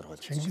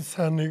тодорхойлж байна. Чингис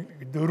хааныг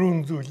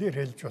дөрвөн зүйлээр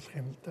хэлж болох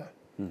юм л да.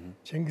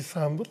 Чингис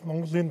хаан бол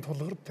Монголын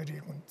тулгар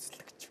төрийг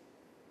үндэслэгч.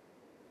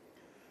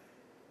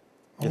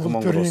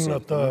 Монгол төрийн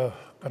одоо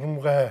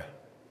гарамгай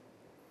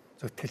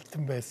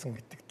зүтгэлтэн байсан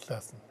гэдэг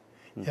талаас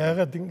нь.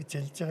 Яагаад ингэж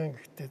хэлж байгаа юм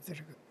гэхдээ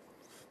зэрэг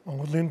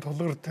Монголын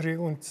тулгар төрийг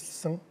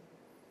үндэслсэн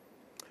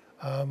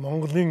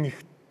Монголын их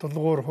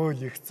тулгуур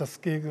хууль их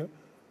засгийг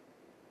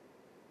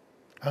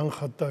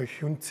анх одоо их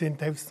үнцийн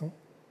тавьсан.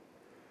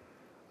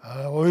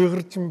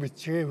 Уйгурчин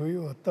бичгээ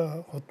буюу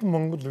одоо худан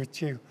монгол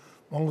бичгийг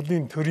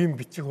Монголын төрийн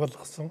бичиг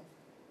болгосон.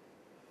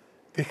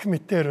 Гэх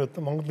мэтээр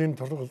одоо Монголын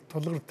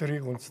тулгар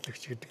төрийг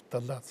үндэслэгч гэдэг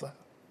талаас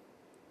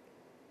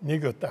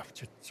нэг одоо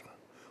авч үзэж байгаа.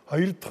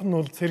 Хоёр дахь нь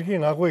бол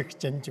цэргийн агуу их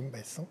жанжин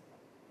байсан.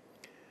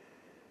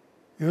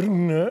 Ер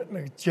нь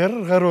нэг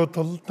 60 гаруй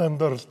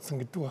тулдаанд оролцсон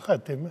гэдэг баха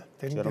тийм ээ.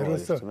 Тэр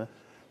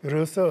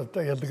ерөөсөө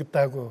одоо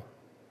ялгадаагүй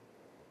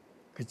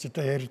гэж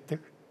одоо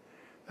ярьдаг.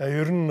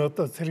 Ер нь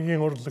одоо цэргийн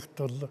урлагт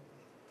бол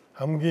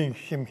хамгийн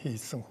хэм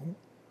хийсэн хүн.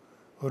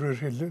 Өөрөөр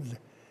хэлбэл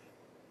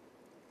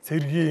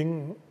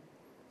цэргийн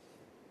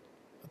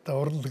одоо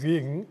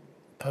урлагийн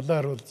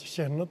талаар бол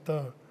жишээ нь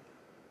одоо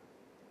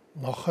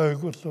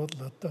нохойг бол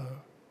одоо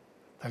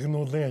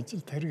тагнуулын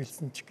ажилд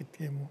хэрэгэлсэн ч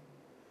гэдэг юм уу.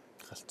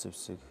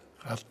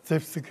 Галт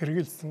зэвсэг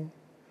хэрэгэлсэн.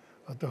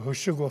 Одоо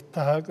хөшиг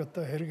утааг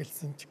одоо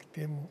хэрэгэлсэн ч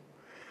гэдэг юм уу.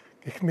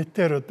 Гэх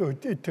мэтээр одоо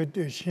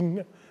өдөө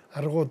шинэ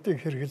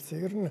аргуудыг хэрэгэлсэн.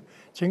 Ер нь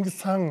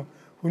Чингис хаан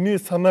хүний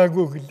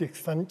санаагүй гэлийг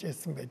санаж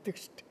байсан байдаг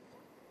шүү дээ.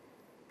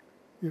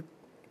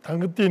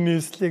 Тангадын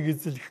нийслэлийг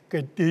эзлэх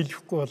гээд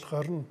дийлэхгүй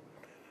болохоор нь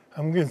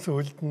хамгийн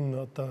сүүлд нь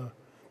одоо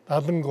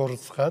даланг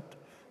урсгаад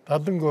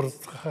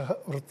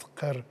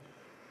урсгахаар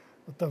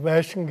одоо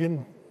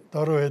байшингийн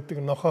дор байдаг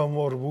нохоо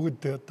муур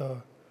бүгд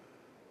одоо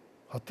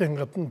хотын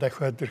гадна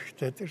дахиад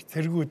ирэхдээ тэр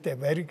цэргүүдээ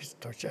барь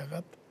гэж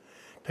тушаагаад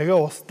тэгээ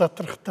ус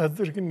татрахтаа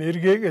зэрэг нь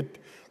эргээгээд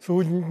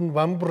сүүлэнд нь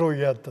бамбар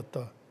уяад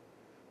одоо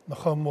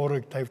нохоо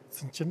муурыг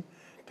тавьдсан чинь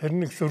тэр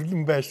нэг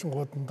сүрлэн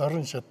байшингууд нь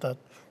дорн шатаад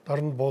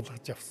дорн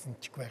буулгаж авсан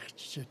ч байх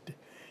жишээтэй.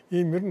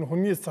 Ийм ер нь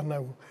хүний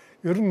санаагүй.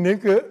 Ер нь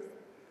нэг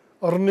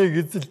орныг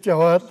эзэлж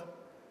яваад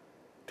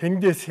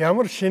тэндээс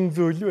ямар шин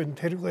зүйл вэ?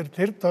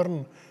 Тэр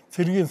дорн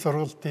цэргийн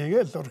сургалт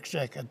хийгээл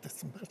урагшаа гэдэг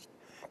байна.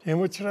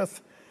 Тийм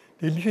учраас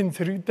дэлхийн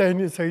цэрэг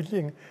дайны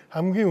соёлын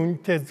хамгийн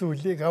үнэтэй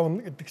зүйлийг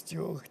авна гэдэг чи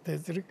юу гэхдээ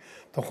зэрэг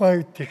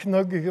тухайн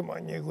технологийн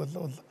маньяг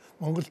бол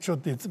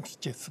монголчууд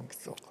эзэмшижсэн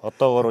гэсэн үг.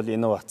 Одоогор бол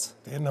инновац.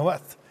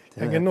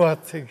 Яг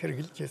инновацийг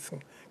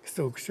хэрэгжилжсэн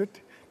гэсэн үг шүү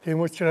дээ. Тийм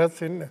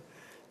учраас энэ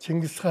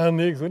Чингис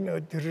хааныг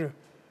тэр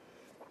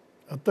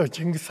одоо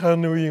Чингис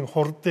хааны үеийн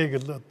хурдыг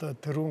л одоо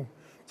түрүүн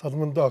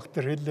Соломон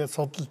доктор хэлээ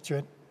судалж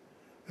байна.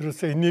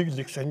 Ерөөсөө энийг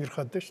л их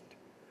сонирхоод байна шүү дээ.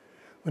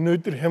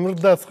 Өнөөдөр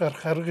Хямралаас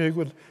гарах аргыг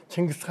бол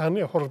Чингис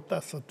хааны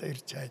хурдаас одоо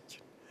ирж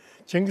хайж байна.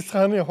 Чингис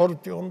хааны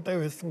хурд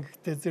юундаа байсан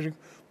гэхдээ зэрэг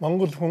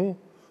Монгол хүн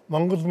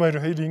Монгол морь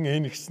хоёрын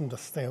энэгсэн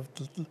тасны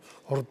явдалд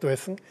хурд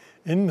байсан.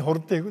 Энэ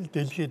хурдыг л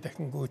дэлхий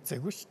дахин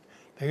гүйцээгүй шүү дээ.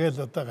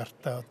 Тэгэл одоо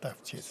гартаа одоо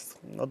авч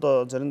ирсэн.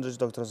 Одоо зарим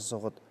доктороос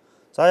асуухад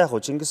за яг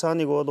хөө Чингис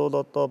хааныг бол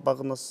одоо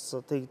бага нас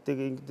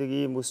тэгдэг ингэдэг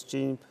ийм өсч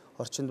ийм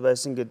орчинд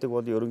байсан гэдэг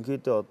бол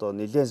ерөнхийдөө одоо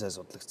нэлээд сайн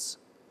судлагдсан.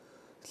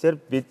 Тэгэхээр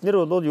бид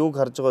нар бол юуг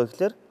харж байгаа вэ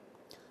гэхээр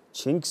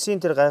Чингисийн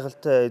тэр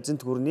гайхалтай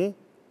эзэнт гүрний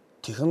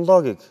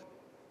технологиг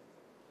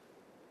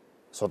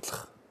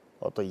судлах.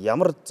 Одоо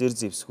ямар зэр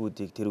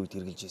зэвсгүүдийг тэр үед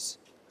хэрэгжилж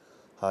ирсэн.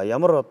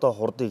 Ямар одоо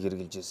хурдыг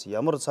хэрэгжилж ирсэн.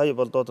 Ямар сая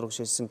болдоод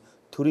рогшилсан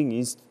төрийн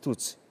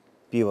институт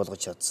бий болгож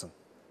чадсан.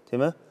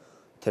 Тийм ээ?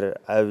 Тэр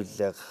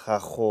авилга,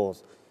 хахуул,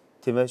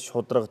 тийм ээ,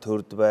 шудраг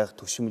төрд байх,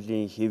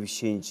 түшмлийн хэв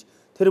шинж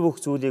тэр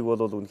бүх зүйлийг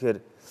бол үнэхээр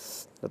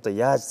одоо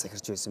яаж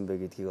захирч байсан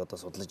бэ гэдгийг одоо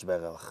судалж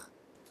байгаа бах.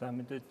 За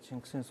мэдээж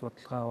Чингисийн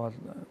судалгаа бол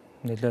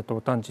нэлээд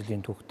удаан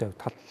жилийн түүхтэй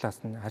тал талаас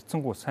нь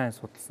харьцангуй сайн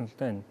судалсан л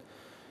да энэ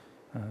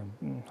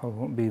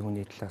бие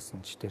хүний талаас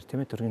нь ч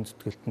тийм ээ төргийн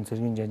зүтгэлтэн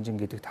цэргийн жанжин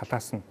гэдэг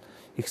талаас нь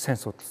их сайн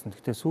судалсан.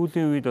 Гэхдээ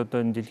сүүлийн үед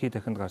одоо энэ дэлхий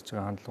дахинд гарч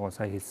байгаа хандлага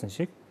сая хэлсэн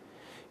шиг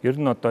ер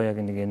нь одоо яг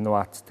нэг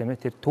инновац тийм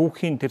ээ тэр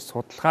түүхийн тэр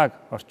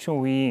судалгааг орчин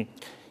үеийн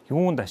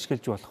юунд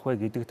ашиглаж болох вэ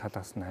гэдэг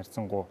талаас нь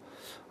харьцангуй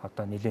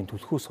одоо нэлээд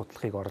түлхүү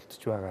судлахыг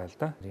оролдож байгаа л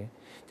да.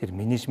 Тэр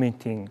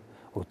менежментийн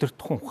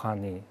өдөртхөн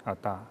ухааны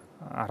одоо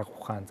арга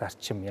ухаан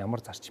зарчим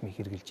ямар зарчмыг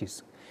хэрэгжилж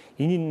ийсэн.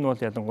 Энэ нь бол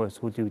ялангуяа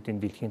сүүлийн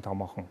үеийн дэлхийн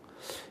томоохон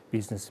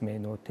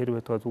бизнесмэнүүд тэр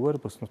байтугай зүгээр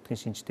бус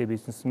нутгийн шинжтэй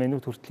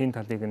бизнесмэнүүд хүртлийн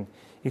талыг нь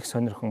их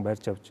сонирхон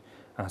барьж авч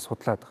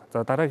судлаад байгаа.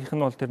 За дараагийнх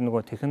нь бол тэр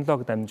нөгөө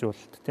технологи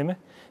дамжуулалт тийм ээ.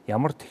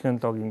 Ямар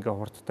технологи ингээ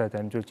хурдтай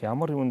дамжуулж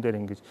ямар юун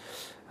дээр ингэж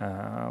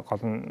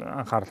гол нь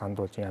анхаарал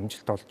хандуулж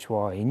амжилт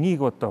олчвоо.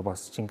 Энийг одоо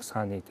бас Чингис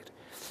хааны тэр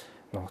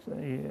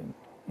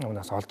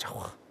нуунаас олж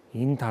авах.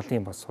 Энэ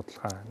талын бас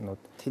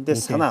судалгаанууд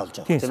тэндээс санаа олж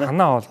авах тийм ээ.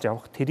 Санаа олж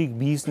авах. Тэрийг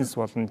бизнес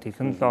болон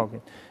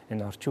технологи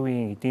энэ орчин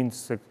үеийн эдийн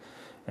засаг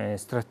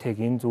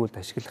стратеги энэ зүйлд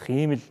ашиглах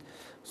ийм л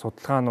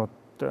судалгаанууд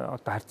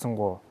одоо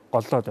харьцангуй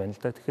голлоод байна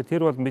л да. Тэгэхээр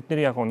тэр бол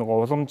бидний яг нэг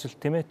уламжлалт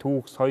тийм ээ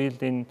түүх, соёл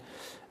энэ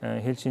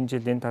хэл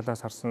шинжил энэ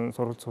талаас харсан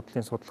сурвалж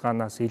судлалын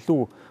судалгаанаас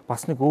илүү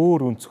бас нэг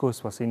өөр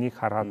өнцгөөс бас энийг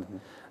хараад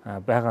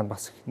байгаа нь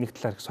бас нэг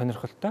талаар их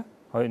сонирхолтой.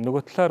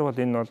 Нөгөө талаар бол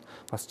энэ бол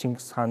бас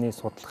Чингис хааны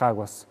судалгааг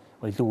бас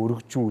илүү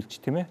өргөжүүлж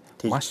тийм ээ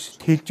маш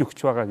тэлж өгч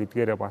байгаа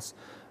гэдгээрээ бас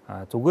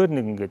зүгээр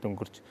нэг ингээд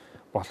өнгөрч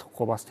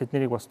болохгүй бас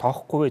тэднийг бас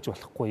тоохгүй байж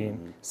болохгүй юм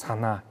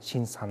санаа,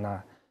 шин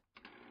санаа.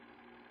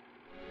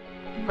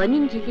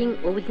 Хонин жилийн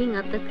өвлийн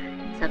адаг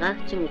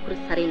цагаагчин үхэр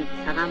сарын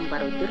цагаан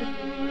бар өдөр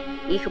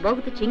их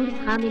богд Чингис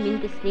хааны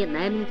мэндэлсний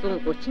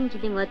 830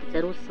 жилийн ойд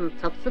зориулсан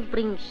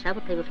цовсолбрын шав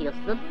тавих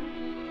ёслол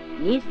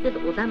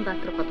нийслэл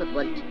Улаанбаатар хотод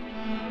болж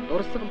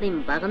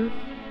дурсгалын баг нь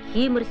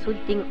хиймэр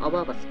сүлдийн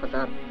овоо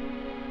босголоор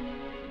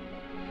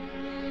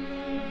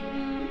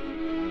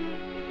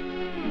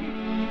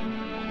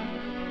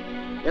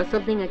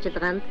ёслолын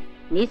ажиллагаанд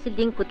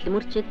нийслэлийн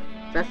хөдөлмөрчид,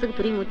 засаг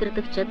төрийн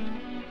удирдагчид,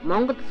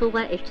 Монгол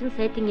сууга элчин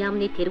сайдын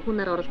яамны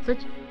тэргүүнээр оролцож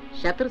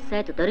шадар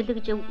сайд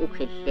дорилгожив үг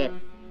хэллээ.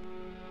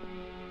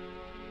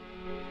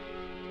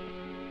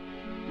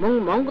 Мөн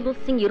Монгол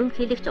улсын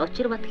ерөнхийлөгч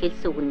Очирбат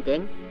хэлсэн үгэндээ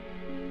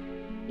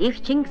их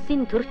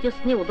Чингисийн төрх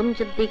ёсны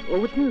уламжлалыг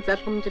өвлөн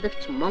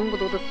залгамжлагч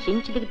Монгол улс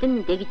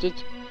шинжлэгдэн дэгжиж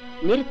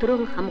нэр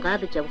төрөө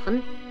хамгаалж явах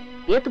нь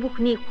эд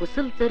бүхний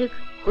хүсэл зориг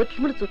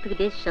хөдөлмөр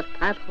зүтгэлээс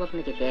шалтгаалх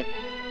болно гэлээ.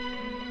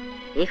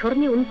 Эх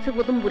орны үнцэг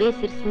болон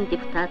бүрээс ирсэн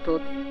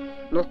депутатууд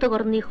нутаг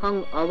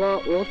орныхон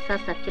овоо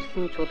уулсаас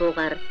авчирсан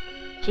чулуугаар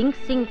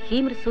Чингисийн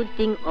хиймэр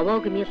сүлдийн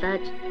овоог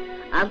мэлааж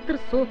алдар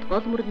суут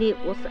гол мөрний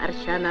ус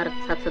аршаанаар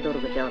цацад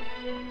өргөлөө.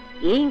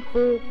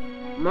 Ийхүү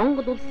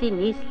Монгол улсын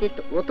нийслэлд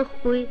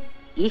удахгүй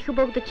их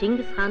богд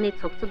Чингис хааны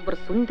цогцлбор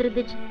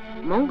сүндэрлэж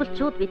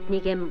монголчууд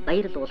биднийг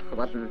баярлуулах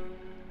болно.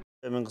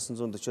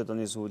 1940-од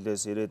оны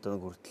сүүлээс 90-ад он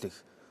хүртэлх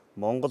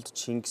Монголд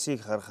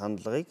Чингисийг харах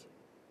хандлагыг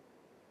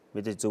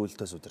мэдээж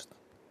зөвлөлтөөс удирдна.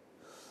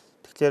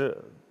 Тэгэхээр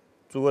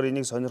зүгээр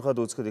энийг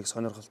сонирхоод үзэхэд их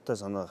сонирхолтой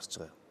санаа гарч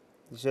байгаа.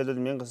 Жишээлбэл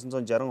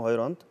 1962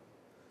 онд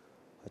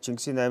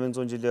Чингисийн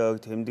 800 жилийн ойг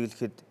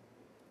тэмдэглэхэд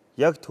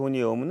яг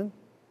түүний өмнө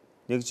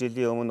нэг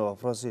жилийн өмнө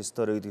вопросы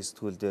история гэдэг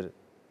сэтгүүл дээр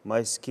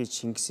Майский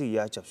Чингисийг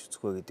яаж авч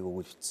үзэх вэ гэдэг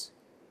өгүүлэл бичсэн.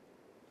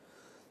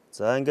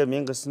 За ингээд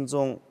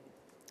 1970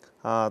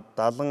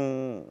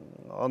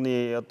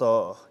 оны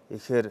одоо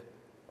ихээр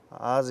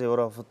Ази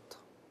Европод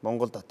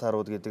Монгол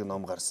татарууд гэдэг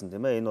ном гарсан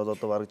тийм ээ. Энэ бол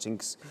одоо бараг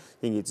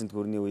Чингисийн эзэнт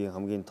гүрний үеийн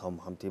хамгийн том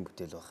хамтын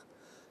бүтээл баг.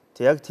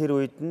 Тэг яг тэр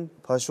үед нь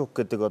Пашук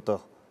гэдэг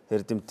одоо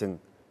эрдэмтэн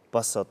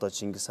бас одоо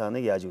Чингис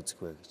хааныг яаж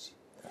үзэх вэ гэж.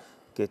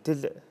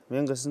 Гэтэл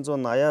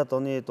 1980-ад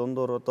оны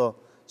дундуур одоо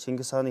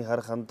Чингис хааныг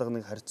харах хандлага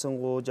нэг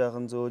харьцангуй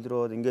жаахан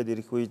зөөлрөөд ингээд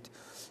ирэх үед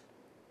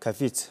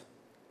Кафиц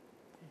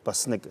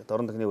бас нэг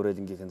дорн тохны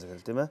хүрээлэнгийн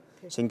захирал тийм ээ.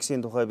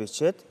 Чингисийн тухай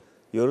бичээд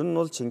Ер нь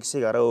бол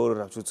Чингисийг арай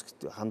өөрөөр авч үзэх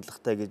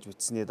хандлагатай гэж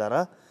бичсэний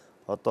дараа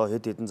одоо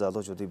хэд хэдэн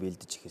залуучуудыг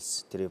бэлдэж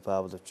эхэлсэн. Тэр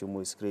Павлов ч юм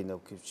уу,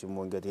 Скринов ч юм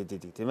уу ингээд хэд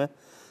хэдэг тийм ээ.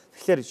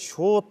 Тэгэхээр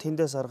шууд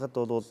тэндээс харахад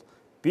бол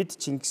бид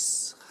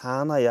Чингис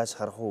хаанаа яаж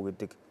харах уу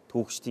гэдэг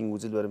түүхчдийн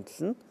үзэл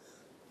баримтлал нь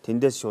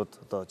тэндээс шууд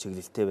одоо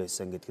чиглэлтэй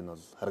байсан гэдэг нь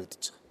бол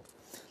харагдаж байгаа.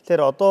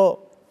 Тэгэхээр одоо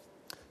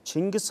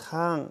Чингис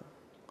хаан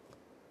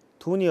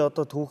түүний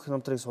одоо түүх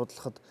намтрыг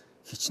судлахад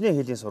хичнээн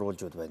хэлийн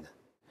сурвалжууд байна.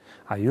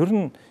 Ер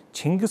нь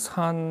Чингис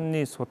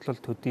хааны судлал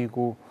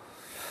төдийгүй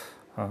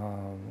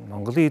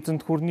Монголын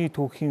эзэнт гүрний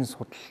түүхийн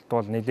судалт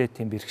бол нэлээд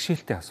тийм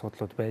бэрхшээлтэй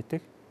асуудлууд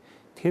байдаг.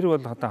 Тэр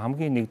бол одоо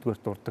хамгийн нэгдүгээр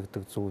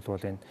дурддагддаг зүйл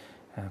бол энэ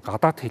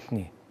гадаад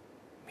хэлний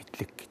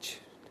мэдлэг гэж.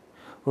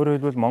 Өөрөөр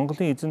хэлбэл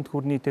Монголын эзэнт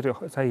гүрний тэр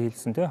сая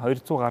хэлсэн те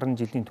 200 гаруй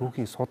жилийн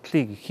түүхийг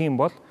судлыг гэх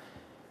юм бол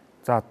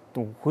за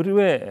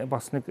хэрвээ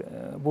бас нэг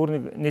бүр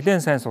нэг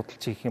нэлээд сайн судалж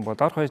хийх юм бол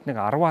дор хойш нэг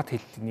 10-аад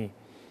хэлний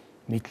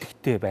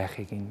мэдлэгтэй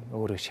байхыг энэ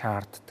өөрөө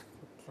шаарддаг.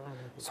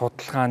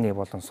 Судалгааны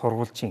болон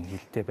сурвалжийн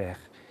хэлтэй байх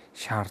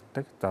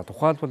шаарддаг. За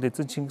тухайлбал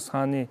эзэн Чингис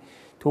хааны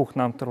түүх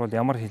намтар бол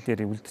ямар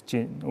хэлээр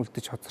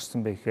үлдэж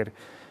хоцорсон бэ гэхээр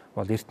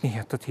бол эртний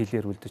хятад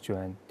хэлээр үлдэж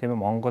байна. Тийм ээ,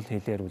 монгол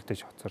хэлээр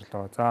үлдэж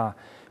хоцорлоо. За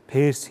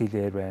перс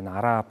хэлээр байна,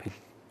 араб хэл,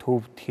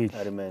 төвд хэл,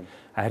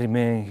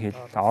 армен хэл,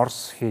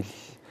 орос хэл,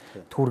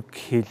 түрк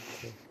хэл,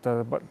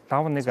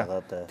 дав нэг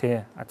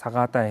тий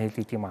цагаадаа хэл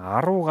гэдэг юм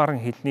 10 гаруй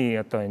хэлний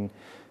одоо энэ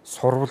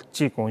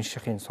сурвалжийг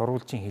унших энэ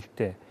сурвалжийн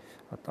хэлтэй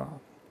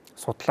одоо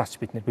судлаач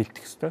бид нэр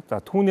бэлтгэх ёстой.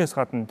 За түүнээс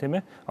гадна тийм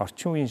ээ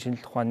орчин үеийн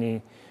шинжлэх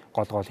ухааны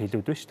гол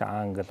хэлүүд байна шүү дээ.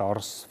 Англи,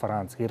 Орос,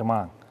 Франц,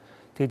 Герман.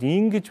 Тэгэд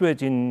ингэж байж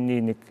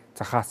энэний нэг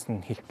захаас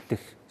нь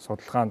хэлтлэх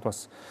судалгаанд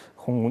бас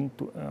хүн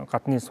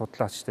гадны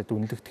судлаачтай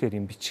дүнлэгдэхээр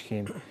юм бичих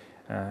юм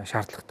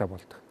шаардлагатай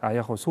болдог.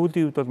 Яг хөө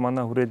сүүлийн үед бол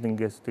манай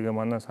хүрээлэнгээс тэгээ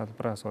манай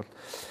салбараас бол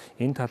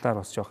энэ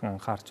талаар бас жоохон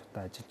анхаарч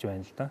одоо ажиллаж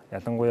байна л да.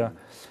 Ялангуяа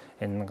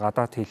энэ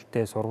гадаад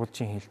хэлтэй,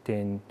 сурвалжийн хэлтэй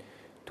энэ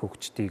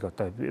түүхчдийг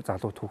одоо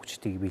залуу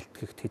түүхчдийг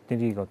бэлтгэх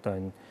тэднийг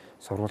одоо энэ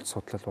сурвалж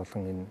судлал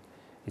болон энэ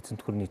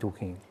эзэнт гүрний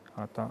түүхийн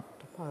одоо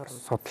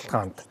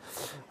судалгаанд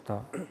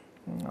одоо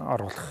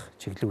оруулах,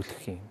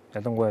 чиглүүлэх юм.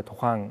 Ялангуяа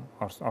тухайн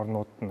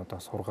орнууд нь одоо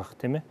сургах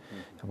тийм ээ.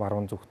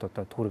 Баруун зүгт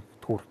одоо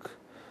турк,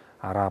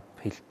 араб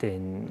хэлтэй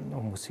энэ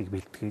хүмүүсийг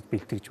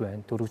бэлтгэж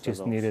байна.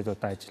 Дөрвчээс нэрээд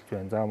одоо ажиллаж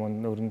байна. За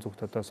мөн өрн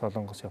зүгт одоо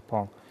Солонгос,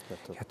 Япон,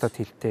 хятад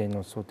хэлтэй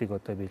энэ улсуудыг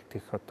одоо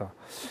бэлтгэх одоо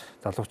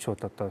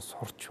залуучууд одоо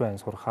сурч байна,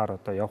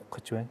 сурахаар одоо явах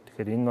гэж байна.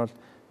 Тэгэхээр энэ бол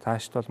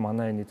цаашд бол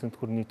манай энэ эзэнт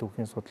гүрний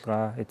түүхийн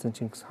судалгаа, эзэн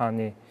Чингис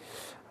хааны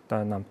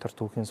одоо намтар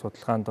түүхийн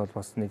судалгаанд бол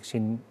бас нэг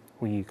шинэ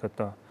үеийг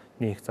одоо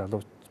нээх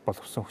залуу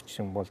боловсон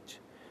хүчин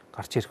болж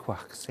гарч ирэх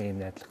байх гэсэн юм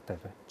найдвартай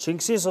байна.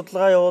 Чингисийн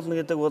судалгаа явуулна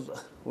гэдэг бол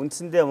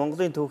үндсэндээ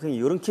Монголын түүхийн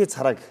ерөнхий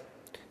цараг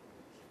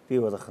бий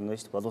болох нь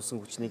шүү дээ. Боловсон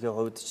хүчнийхээ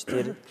хувьд ч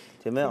тэр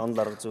тийм ээ онол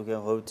арга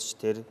зүйн хувьд ч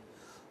тэр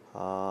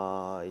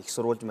их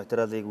сурвалж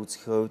материалыг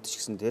үзэхийн хувьд ч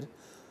гэсэн тэр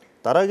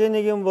дараагийн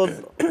нэг юм бол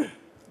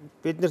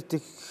биднэрт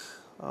их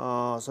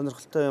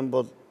сонирхолтой юм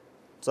бол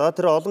за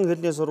тэр олон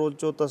хэлний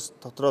сурвалжуудаас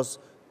дотроос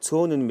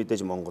цөөн нь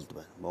мэдээж Монголд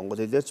байна. Монгол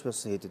хэлээр ч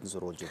бас хэд хэдэн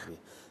сурвалжууд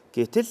бий.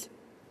 Гэтэл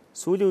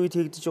сүүлийн үед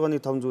хийгдэж байгаа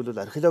нэг том зүйл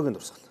бол археологийн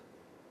дурсгал.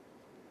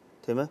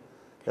 Тийм ээ.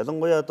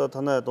 Ялангуяа одоо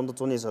танай дундад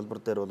зууны салбар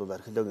дээр бол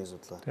археологийн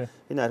судалгаа.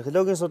 Энэ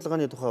археологийн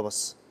судалгааны тухай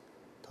бас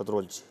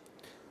тодруулж.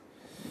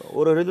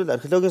 Өөрөөр хэлбэл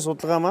археологийн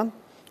судалгаа маань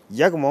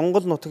яг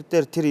Монгол нутаг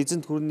дээр тэр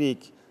эзэнт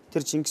гүрнийг,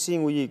 тэр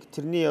Чингисийн үеийг,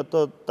 тэрний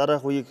одоо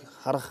дараах үеийг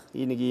харах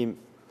нэг ийм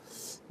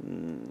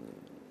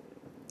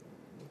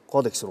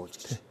гол их сурвалж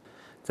гэж.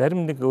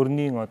 Зарим нэг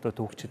өрнийн одоо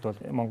түүхчид бол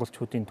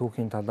монголчуудын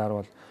түүхийн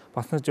талаар бол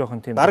бас нэг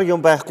жоохон тийм дараг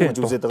юм байхгүй гэж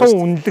үзээд байгаа шүү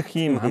дээ. Үнэлэх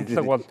ийм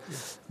хандлага бол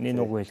нэг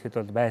үг хэлэхэд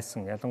бол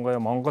байсан. Ялангуяа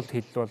монгол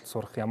хэл бол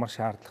сурах ямар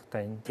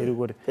шаардлагатай энэ.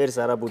 Тэрүүгээр перс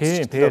араб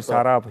үзэж перс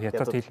араб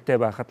хятад хэлтэй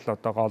байхад л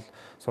одоо гол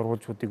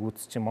сурвалжуудыг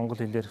үзчих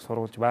монгол хэлээр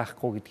сурвалж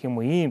байхгүй гэдэг юм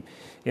уу ийм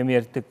юм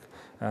ярьдаг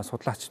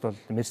судлаачд бол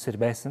мэрсэр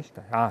байсан л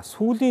да.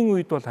 Сүүлийн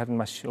үед бол харин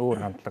маш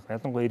өөр хандлага.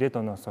 Ялангуяа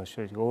 90-ад оноос хойш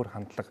өөр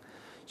хандлага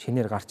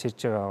шинээр гарч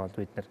ирж байгаа бол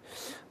бид нар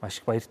маш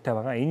их баяртай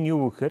байгаа. Энэ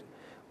юу гэхээр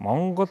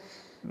Монголын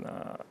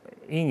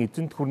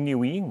эзэнт гүрний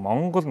үеийн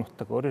Монгол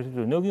нутаг, өөрөөр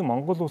хэлбэл өнөөгийн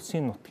Монгол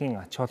улсын нутгийн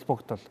ач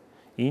холбогдол,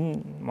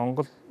 энэ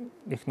Монгол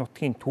их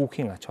нутгийн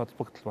түүхийн ач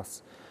холбогдол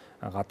бас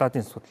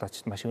гадаадын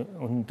судлаачид маш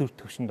өндөр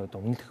түвшинд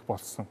одоо үнэлэх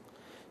болсон.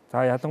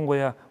 За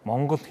ялангуяа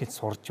монгол хэл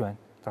сурж байна.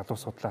 Залуу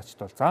судлаачд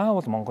бол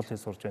заавал монгол хэл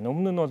сурж байна.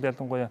 Өмнө нь бол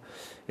ялангуяа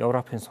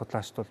Европын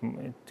судлаачд бол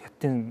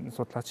хятадын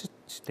судлаачд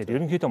дээр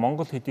ерөнхийдөө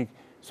монгол хэлийг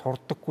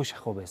сурдаггүй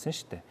шахуу байсан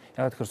шүү дээ.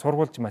 Яг тэгэхээр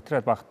сурвалж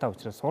материал багтаа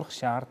учраас сурах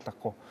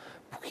шаардлагагүй.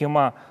 Бүх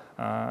юма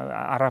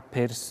араб,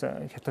 перс,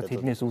 хятад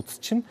хэлнээс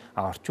үзчихнэ.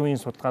 Орчин үеийн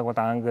судалгааг бол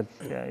англи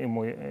юм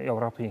уу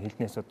Европын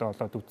хэлнээс одоо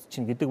болоод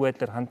үзчихнэ гэдэг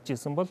байдлаар хандж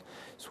исэн бол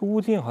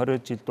сүүлийн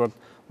 20 жилд бол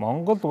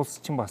Монгол улс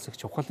чинь бас их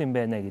чухал юм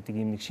байна гэдэг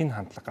ийм нэг шинэ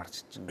хандлага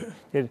гарч ирж байна.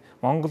 Тэгэхээр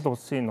Монгол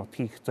улсын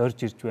нутгийг зорж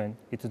ирж байна.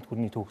 Эзэнт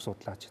гүрний түүх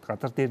судлаачид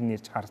газар дээр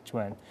нэрж харж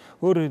байна.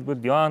 Өөрөөр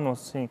хэлбэл Юан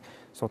улсын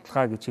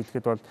судалгаа гэж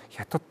хэлэхэд бол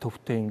хятад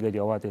төвтэй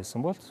ингээд яваад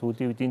байсан бол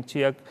сүүлийн үед энэ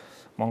чи яг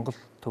Монгол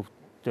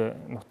төвтэй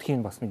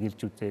нутгийг бас нэг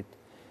ирж үзээд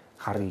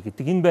харъя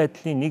гэдэг энэ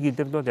байдлын нэг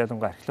илэрлэл бол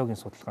ялангуяа археологийн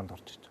судалгаанд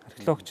орж иж байгаа.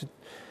 Археологчид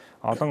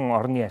олон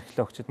орны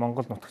археологчид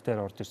Монгол нутаг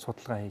дээр орж иж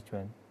судалгаа хийж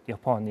байна.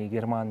 Японы,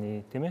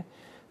 Германы тийм ээ.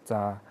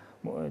 За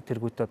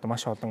тэргүүтээ одоо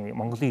маш олон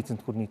Монголын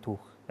эзэнт гүрний түүх,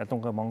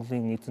 ялангуяа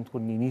Монголын эзэнт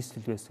гүрний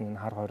нийслэл байсан энэ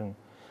хар хорин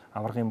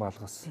аваргын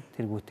балгас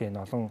тэргүүтээ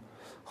энэ олон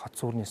хот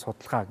суурны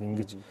судалгааг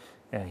ингэж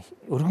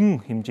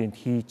өргөн хэмжээнд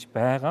хийж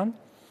байгаа нь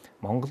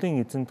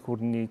Монголын эзэнт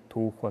гүрний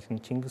түүх болон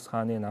Чингис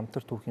хааны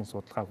намтар түүхийн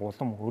судалгааг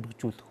улам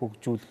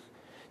хөгжүүлэх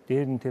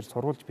дээр нь тэр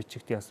сурвалж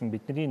бичигт яасан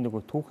бидний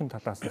нөгөө түүхэн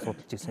талаас нь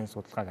судалж ирсэн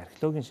судалгааг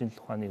археологийн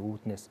шинжлэх ухааны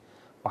үүднээс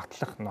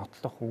батлах,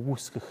 нотлох,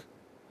 үгүйсгэх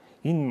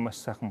энэ маш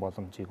сайхан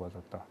боломжийг бол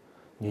одоо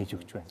нээж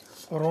өгч байна.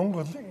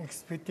 Монголын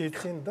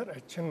экспедицийн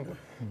дараа чинь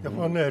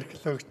Японы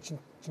археологч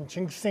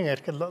Чингисийн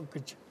археолог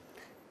гэж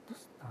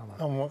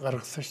ном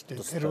гаргасан шүү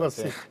дээ. Тэр бас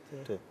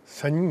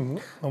сонин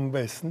ном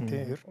байсан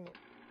тийм.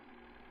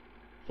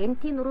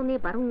 Хэмтийн нурууны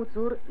баруун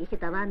үзүүр их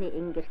давааны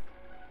энгэрт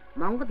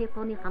Монгол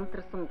Японы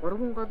хамтарсан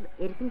 3 гол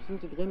эрдэм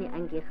шинжилгээний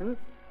ангийнхан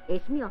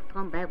эхний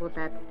отгоон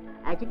байгуулад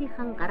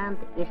ажлынхан гараанд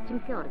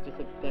эрчимтэй орж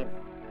эхэллээ.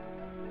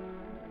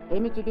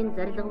 Энэ жилийн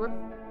зорилго бол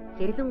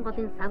Хэрлэн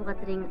голын сав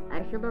газрын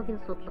археологийн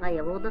судалгаа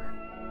явуулах,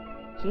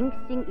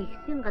 Чингисийн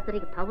ихсэн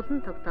газрыг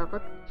товлон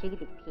тогтооход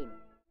чиглэгдэх юм.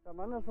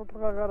 Манай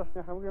судалгаагаар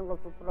хамгийн гол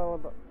судалгаа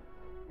бол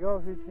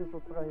геофизикийн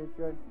судалгаа хийж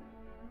байна.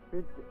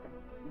 Бид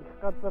их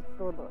газарт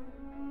бол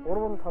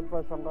 3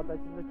 талбай сонгоод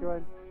ажиллаж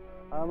байна.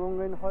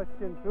 Мөн энэ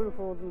хойшлын зүрх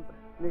ууланд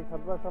нэг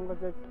талбай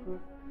сонгож ажиллана.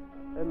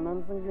 Энэ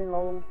Нанзангийн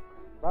овон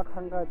баг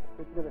хангаад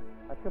бид нэр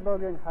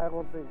археологийн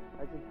хайгуулын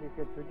ажил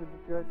хийхэд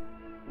төлөвлөж байна.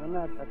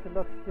 Манай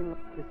археологийн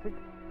хэсэг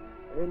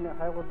энэ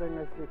хайгуулын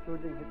ажлыг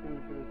сүүлийн хэдэн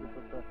жилийн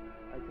турш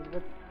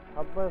ажиллаж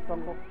талбай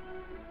сонгох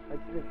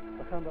ажлыг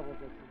дахин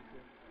байгуулж байна.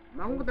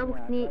 Монгол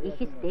овогтны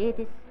ихэс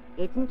дээдэс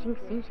эзэн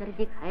Чингисийн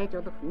шарлыг хайж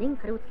олох нэн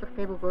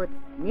хариуцлагатай бөгөөд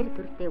нэр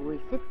төртэй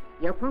үйлсэд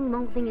Япон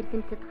Монголын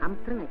эрдэмтэд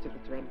хамтран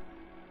ажиллаж байна.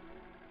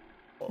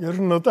 Ер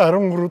нь одоо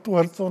 13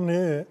 дугаар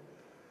зууны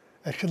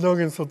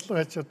археологийн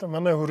судалгаач одоо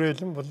манай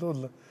хүрээлэн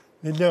бол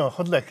нэлээд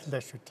хол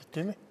ахлаа шүү дээ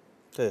тийм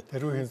ээ.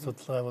 Тэрүүхийн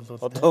судалгаа бол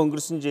одоо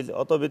өнгөрсөн жил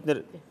одоо бид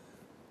нэр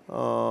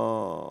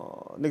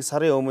нэг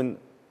сарын өмнө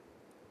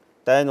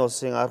Дайн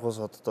улсын арх ус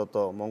хотод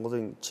одоо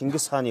Монголын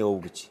Чингис хааны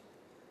өв гэж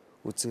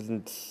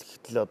үзэсгэлэнт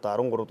хэтэл одоо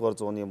 13 дугаар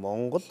зууны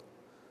Монгол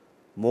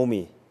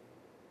муми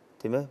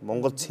тийм ээ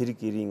Монгол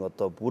цэрэг ирийн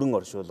одоо бүрэн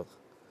оршуулга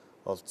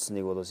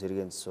олдсныг бол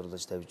сэргээн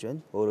засварлаж тавьж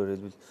байна. Өөрөөр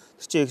хэлбэл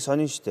тэр чинь их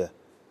сонин шүү дээ.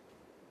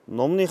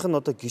 Номных нь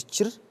одоо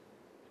гिचэр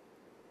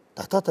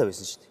дататай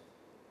байсан шүү дээ.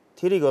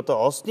 Тэрийг одоо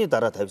олсны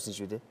дараа тавьсан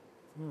шүү дээ.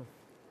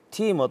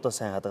 Тийм одоо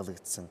сайн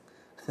хадгалагдсан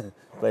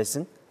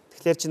байсан.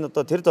 Тэгэхээр чинь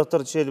одоо тэр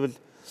дотор жишээлбэл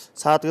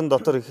саадган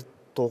дотор их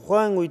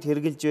тухайн үед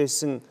хэрглэж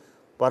байсан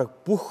баг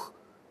бүх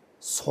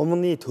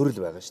сумны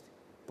төрөл байгаа шүү дээ.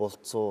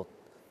 Булцууд,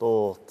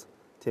 дуут,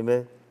 тийм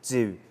ээ,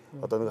 зэв,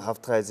 одоо нэг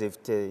хавтгай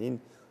зэвтэй энэ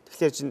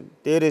тэгэхээр чинь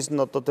дээрээс нь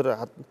одоо тэр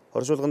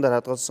оршуулган дээр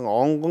хадгалсан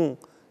онгон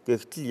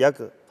гэхдээ яг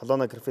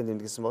полонографийн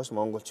тэмдэглэсэн байгаа ш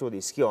монголчууд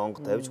эсхийн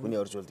онго тавьж хүний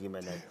оршуулдаг юм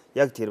байна.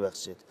 Яг тэр байх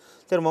шээ.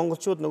 Тэгэхээр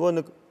монголчууд нөгөө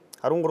нэг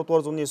 13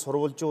 дугаар зууны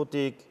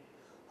сурвалжуудыг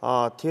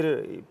тэр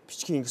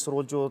бичгийн их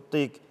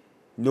сурвалжуудыг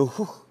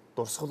нөхөх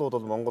дурсгалууд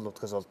бол Монгол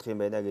нутгаас олдох юм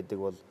байна гэдэг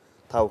бол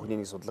та бүхний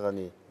нэг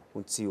судалгааны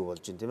үндсэн юу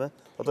болж байна тийм ээ.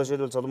 Одоо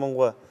жишээлбэл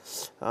Соломонгой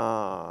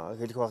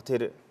хэлэх баг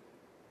тэр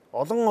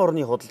олон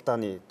орны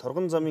худалдааны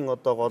торгон замын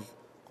одоо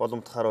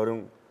голомтхаар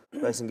орон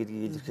байсан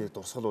гэдгийг илэрхийлэх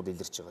дурсгалууд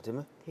илэрч байгаа тийм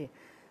ээ. Тий.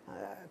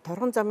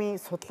 Торгон замын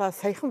судалгаа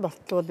саяхан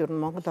болтол ер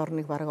нь Монгол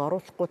орныг бараг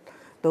оруулахгүй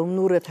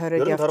өмнүүрээ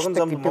тойроод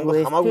явчихдаг гэдэг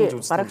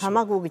үү. Бараг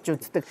хамаагүй гэж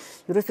үздэг.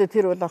 Ерөөсөө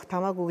тэр бол огт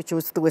хамаагүй гэж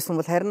үздэг байсан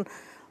бол харин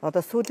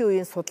одоо сүүлийн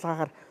үеийн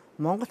судалгаагаар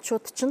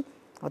монголчууд чинь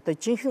одоо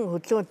жинхэнэ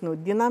хөдөлгөөнд нөө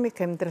динамик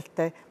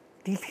амьдралтай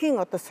дэлхийн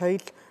одоо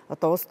соёл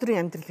одоо улс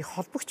төрийн амьдралыг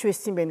холбогч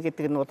байсан юм байна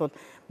гэдэг нь бол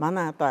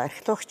манай одоо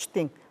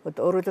археологчдын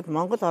өөрөөр хэлбэл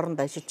Монгол оронд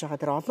ажиллаж байгаа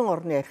тэр олон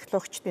орны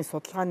археологчдын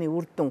судалгааны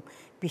үр дүн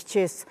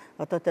бичээс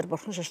одоо тэр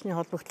бурхан шашны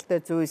холбогдлолтой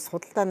зүйлс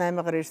судалдаа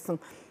 8-аар ирсэн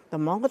одоо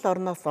Монгол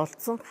орноос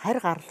олдсон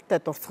харь гаралтай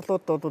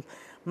дурсгалууд бол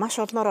маш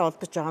олноороо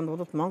олдож байгаа нь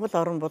бол Монгол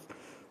орн бол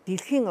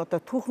дэлхийн одоо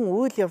түүхэн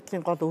үйл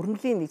явдлын гол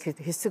өрнөлийн нэг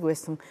хэсэг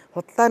байсан.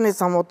 Худалдааны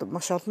замууд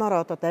маш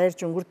олноороо одоо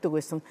дайрж өнгөрдөг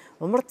байсан.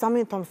 Умар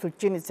замын том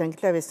сүлжээний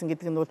зангилаа байсан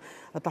гэдэг нь бол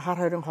одоо хар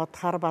хорин хот,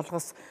 хар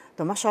балгас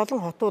одоо маш олон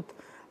хотууд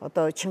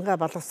одоо Чинга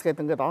балгас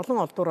гэдэг ингээд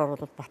олон олдуураар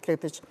бол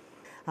батлагдаж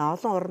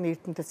олон орны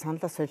эрдэмтэд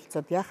саналаа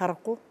солилцоод яа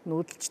харахгүй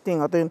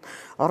нүүдэлчдийн одоо энэ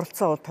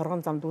оролцоо бол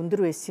торгон замд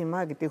өндөр байсан юм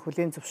а гэдгийг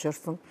хүлээн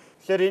зөвшөөрсөн.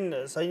 Тэгэхээр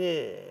энэ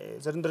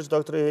саяны зарим дөрж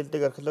докторийн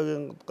хэлдэг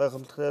археологийн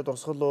гайхамшигтай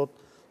дурсгалууд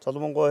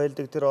Соломонгой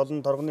хэлдэг тэр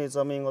олон торгоны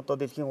замын одоо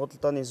дэлхийн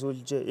худалдааны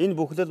сүлжээ энэ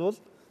бүхлэл бол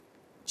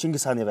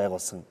Чингис хааны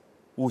байгуулсан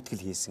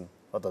үүтгэл хийсэн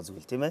одоо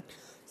зүйл тийм ээ.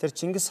 Тэр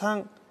Чингис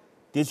хаан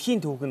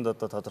дэлхийн түүхэнд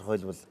одоо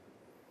тодорхойлбол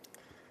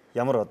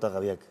ямар одоо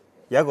гав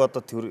яг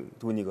одоо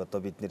түүнийг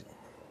одоо бид нэр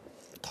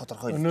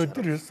тодорхойлж байна.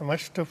 Өнөөдөр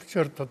маш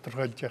төвчээр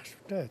тодорхойлж явах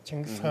шүү дээ.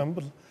 Чингис хаан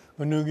бол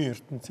өнөөгийн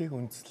ертөнцийг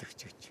үндэслэгч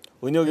гэж.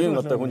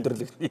 Өнөөгийн одоо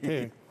хүндрэлэг.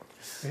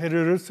 Тэгэхээр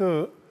ерөөсөө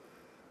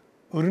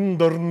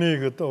өрн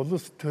дорныг одоо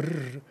улс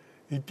төр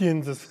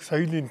эдийн засаг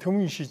соёлын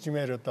төмөн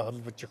шижмээр одоо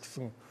холбож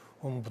өгсөн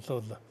хүн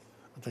бол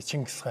одоо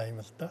Чингис хаан юм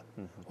л да.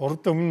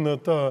 Урд өмнө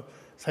одоо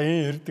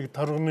саяын ирдэг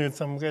торгоны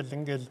зам гэл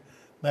ингээл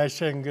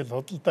наашаа ингээл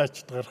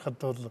худалдаачд гарахад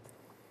бол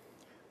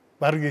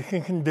баг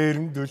ихэнх нь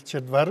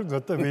дээрэмдүүлчихэд баг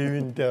одоо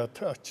бивэндээ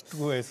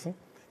очтгүй байсан.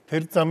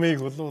 Тэр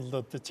замыг бол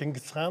одоо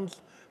Чингис хаан л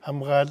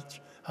хамгаалж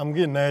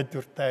хамгийн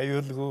найдвартай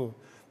аюулгүй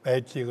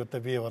байдлыг одоо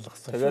бий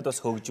болгосон. Тэгээд бас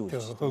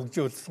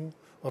хөгжүүлсэн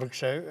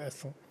урагшаа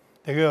байсан.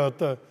 Тэгээ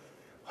одоо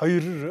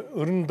хоёр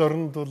өрн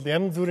дорнд бол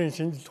янз бүрийн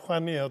шинжлэх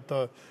ухааны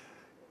одоо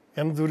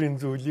янз бүрийн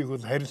зүйлийг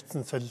бол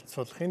харилцан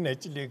солилцуулах энэ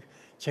ажлыг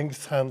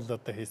Чингис хаан л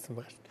одоо хийсэн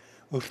байна.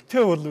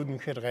 Өртөө бол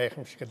үнэхээр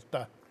гайхамшиг л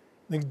да.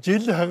 Нэг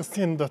жил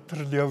хагасын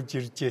дотор л явж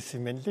ирж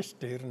байсан юм байна л шүү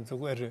дээ. Ер нь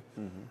зүгээр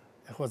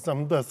яг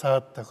замдаа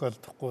саад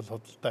тохиолдохгүй л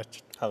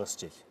худалдаач.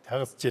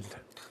 Хагас жил.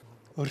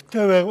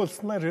 Өртөө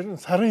байгуулснаар ер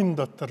нь сарын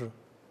дотор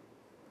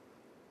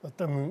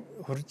одоо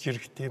хурж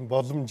ирэх тийм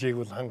боломжийг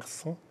бол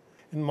хангасан.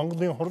 Энэ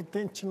Монголын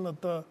хурдын чинь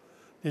одоо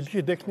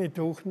дэлхийн дахны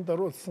түүхэнд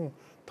оруулсан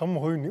том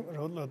хувь нэмэр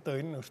бол одоо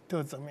энэ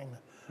өртөө замын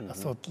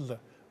асуудал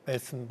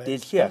байсан байна.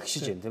 Дэлхийн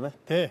агшиж байна тийм ээ?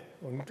 Тий.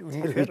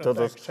 Үнэхээр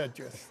агшааж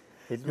байсан.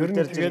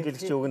 Хэлбэрээр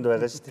зэрэглэгч үгэнд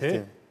байгаа шүү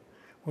дээ.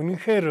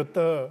 Үнэхээр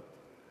одоо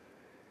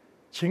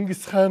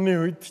Чингис хааны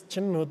үед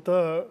чинь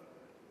одоо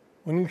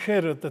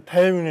үнэхээр одоо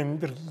тайван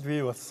амьдрал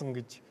бий болсон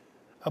гэж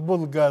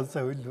Абул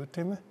Газа үлээ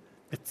тийм ээ?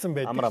 Битсэн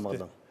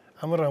байдаг.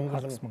 Амар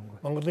амгалан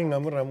Монголын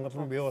амар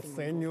амгалан бий болсон.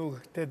 Энэ юу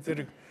гэхдээ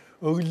зэрэг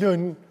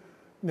өглөө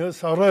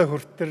нөөс орой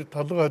хүртэр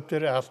толгой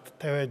дээр алт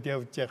тавиад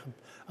явж яхад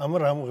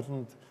амар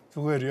амгаланд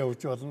зүгээр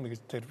явж болно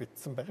гэж тэр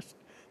битсэн байгаа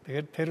шүү.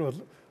 Тэгэхээр тэр бол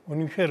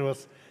үнэнхээр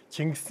бас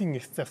Чингисийн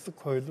их засаг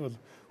хууль бол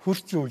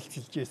хурц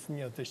үйлчилж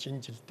ясны одоо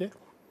шинжилтэй.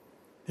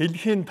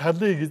 Дэлхийн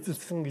талыг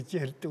эзэлсэн гэж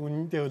ярьдаг.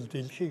 Үнэндээ бол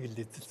дэлхийг л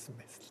эзэлсэн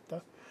байсан л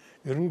да.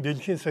 Ер нь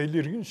дэлхийн соёл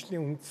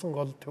иргэншлийн үндсэн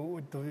гол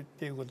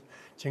төвүүдийг бол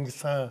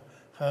Чингис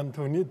хаан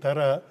түүний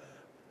дараа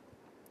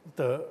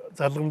одоо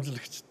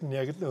залгамжлагчд нь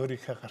яг л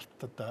өөрийнхөө гарт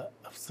одоо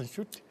авсан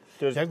шүү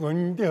дээ. Яг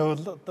үнэндээ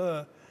бол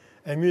одоо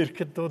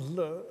Америкт бол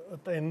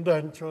одоо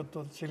инданчууд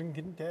бол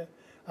ширэнгэндээ,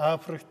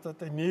 Африкт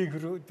одоо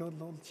негрүүд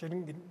бол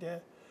ширэнгэндээ,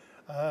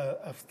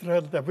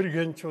 Австралид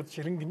аборигенчууд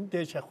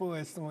ширэнгэндээ шахуу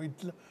байсан үед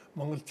л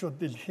монголчууд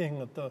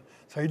дэлхийн одоо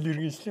соёл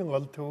иргэншлийн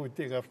гол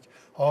төвүүдийг авч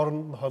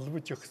хооронд нь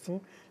холбож өгсөн.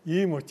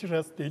 Ийм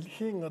учраас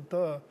дэлхийн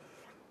одоо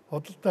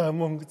худалдаа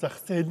мөнгө зах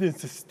зээлийн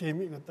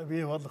системийг одоо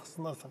бий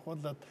болгосноос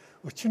ахуулаад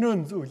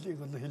өчнөө зүйлийг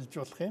бол хэлж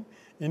болох юм.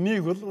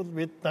 Энийг бол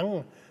бид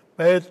дан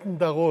байдлын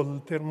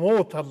дагуу тэр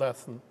муу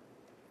талаас нь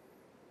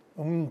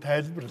өмнө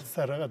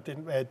тайлбарласаар байгаа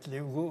энэ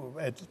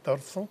байдалд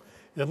орсон.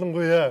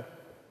 Ялангуяа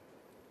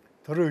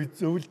тэр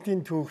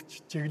зөвлөлтийн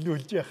түүхч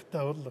чиглүүлж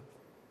явахдаа бол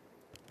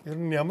ер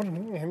нь ямар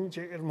нэгэн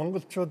хэмжээгээр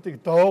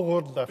монголчуудыг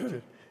доогуур л авч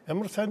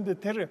ямар санд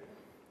тэр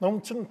ном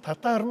чин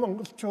татар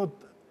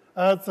монголчууд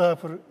Аз,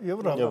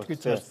 Европ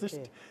гэж ярьсан шүү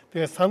дээ.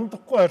 Тэгээ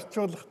сандахгүй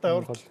орчуулахдаа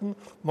урд нь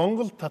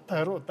монгол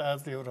татарууд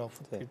Аз, Европ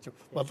гэж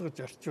болгож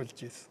орчуулж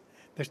ийсэн.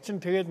 Тэр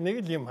чинь тэгээд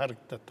нэг л юм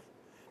харагдаад.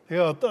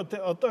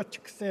 Тэгээ одоо ч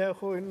гэсэн яг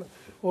хөө энэ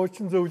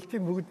уучин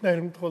зөвлөлтийн бүгд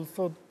найрамдах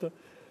улсууд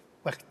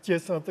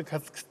багтжсэн одоо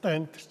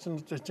Казахстан тэр чинь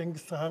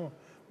Чингис хаан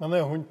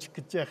манай хүн ч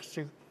гэж яах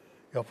шиг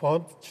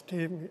Японд ч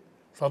тийм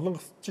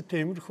Солонгост ч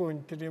тиймэрхүү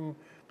энэ тэр юм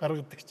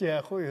гаргадаг чи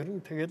яах вэ? Ер нь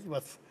тэгэл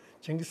бас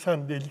Чингис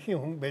хаан дэлхийн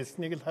хүн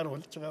байсныг л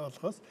харуулж байгаа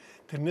болохоос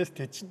тэрнээс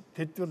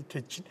тэд бол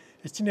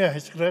хичнээн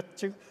хашгираад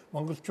чиг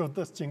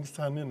монголчуудаас Чингис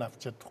хааныг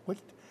авч чадахгүй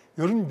л.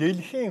 Ер нь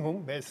дэлхийн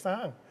хүн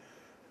байсан.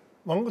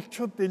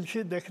 Монголчууд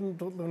дэлхийд дахинд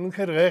бол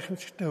үнэхээр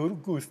гайхамшигтай өрг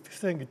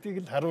гүйцэтгсэн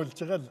гэдгийг л харуулж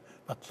байгаа л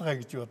баталгаа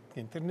гэж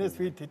боддгийн. Тэрнээс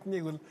би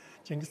тэднийг бол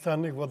Чингис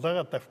хааныг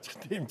булаагаад авчих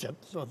тийм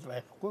чадал бол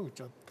байхгүй гэж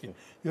боддгийн.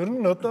 Ер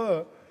нь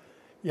одоо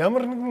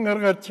ямар нэгэн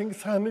аргаар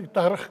Чингис хааныг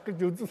дарах гэж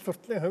үзэл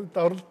сурталын хувьд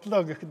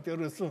оролдлоо гэхэд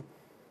ерөөсөн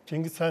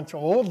Чингис хаан ч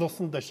уул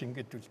усандаа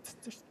шингээд үлдсэн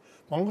шүү дээ.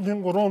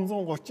 Монголын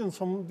 330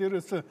 сум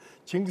дээрээс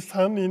Чингис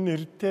хааны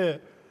нэртэй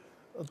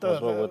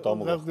одоо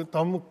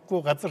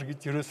домоггүй газар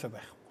гэж ерөөсөө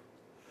байхгүй.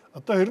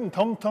 Одоо ер нь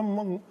том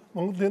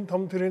Монголын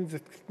том төрийн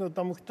зэтгэлтнүүд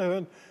домогтой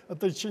байна.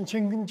 Одоо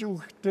Чингис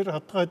жүгтэр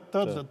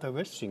хатгайдаа л одоо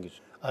байна. Шингэж.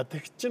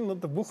 Тэг чин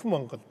одоо бүх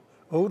Монгол,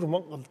 өвөр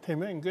Монгол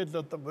тийм ээ ингээд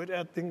одоо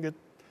бурят ингээд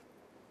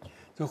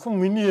зөвхөн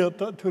миний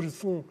одоо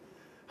төрсөн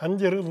хан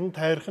жаргалын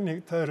тайрах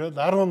нэг тойрол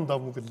 10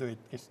 домог л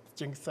байдаг шүү дээ.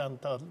 Чингис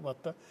хаантай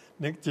холбоотой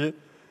нэг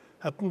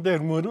хатан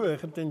дээр мөр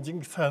байхад энэ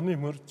Чингис хааны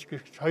мөрч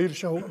гэх хоёр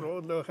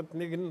шавхруул байхад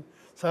нэг нь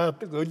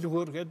саадаг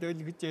өлгөөр гэдэг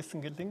өлгөж яасан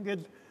гэл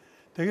ингээд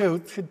тэгээ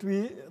үзэхэд би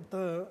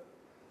одоо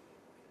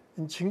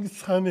энэ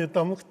Чингис хааны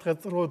домогт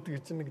газрууд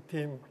гэж нэг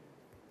тийм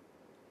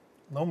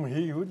ном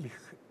хийвэл их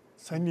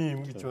сони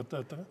юм гэж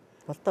бодоод байгаа.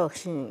 Болдоо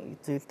багшийн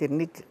зүйл дээр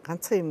нэг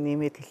ганцхан юм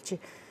нэмээд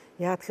хэлчихье.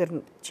 Яа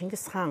тэгэхээр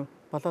Чингис хаан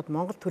болоод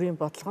Монгол төрийн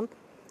бодлого нь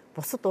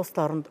бусад улсад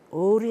оронд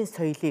өөрийн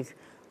соёлыг,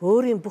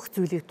 өөрийн бүх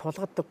зүйлийг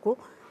тулгадаггүй.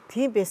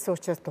 Тийм байсан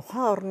учраас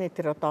тухайн орны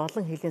тэр одоо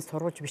олон хэлийг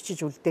сурвалж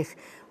бичиж үлдээх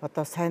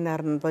одоо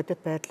сайнаар нь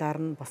бодит байдлаар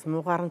нь бас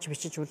муугаар нь ч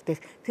бичиж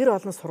үлдээх тэр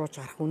олон сурвалж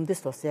гарах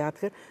үндэс ус. Яа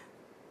тэгэхээр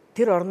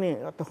тэр орны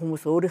одоо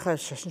хүмүүс өөрийнхөө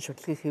шашин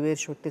шүтлгийг хэвээр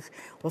шүтэх,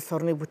 улс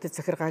орны бүтэц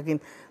захиргааг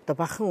нь одоо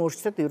бахан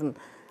өөрчлөд ер нь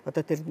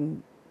одоо тэр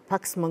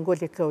Пакс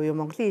Монголика буюу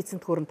Монголын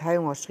эзэнт гүрэн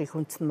тайван оршихыг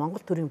хүндсэн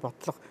Монгол төрийн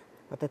бодлого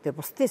одоо тэр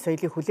бусдын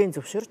соёлыг хүлээн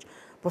зөвшөөрч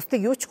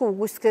бусдыг юучгүй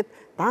үгүйсгээд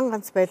дан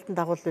ганц байлдан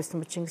дагуул байсан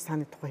бол Чингис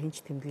хааны тухай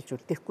хинч тэмдэглэж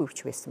үлдээхгүй өвч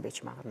байсан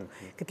байж магадгүй.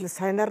 Гэтэл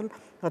сайнаар нь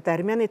одоо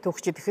армяны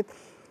түүхчид ихэд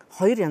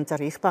хоёр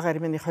янзаар их бага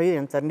армяны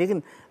хоёр янзаар нэг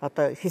нь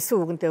одоо хэлсэн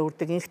үгэнтэй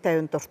үрдэг инх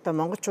тайван дуртай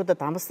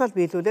монголчуудад амлснаа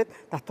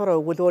биелүүлээд татвараа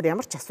өгүүлөөр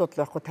ямар ч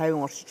асуудал байхгүй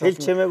тайван оршиж хэл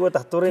чимээгүй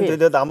татварын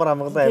төлөөд амар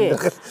амгалан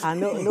амьдрах.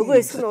 Нөгөө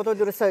хэсэг нь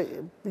бол ерөөсөө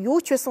юу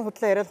ч байсан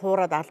худлаа яриад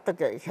хуураад алдаг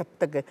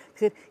хятдаг.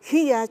 Тэгэхээр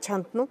хий яаж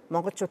хандна вэ?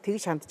 Монголчууд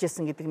тэгж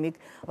хандчихсан гэдэг нэг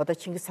одоо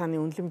Чингис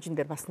хааны үнэлэмжин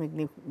дээр бас нэг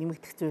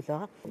нэмэгдэх зүйл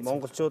байгаа.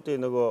 Монголчуудын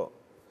нөгөө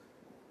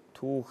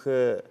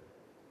түүхээ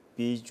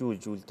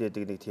бийжүүлж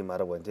үлдээдэг нэг тийм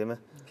арга байна тийм ээ.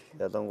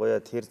 Ялангуяа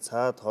тэр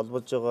цаад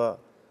холбож байгаа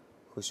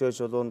хөшөө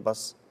чулуун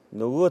бас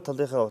нөгөө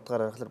талынхаа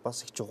утгаар харахаар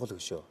бас их чухал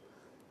хөшөө.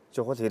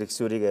 Чухал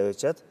хэрэгсүүрийг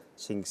аваачаад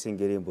Шингисийн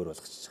гэрийн бүр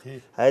болгочих.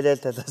 Айл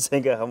талаас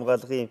ингээ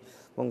хамгаалах юм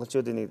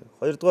монголчуудын нэг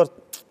хоёрдугаар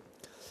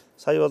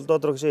сая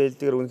болдоод хөшөө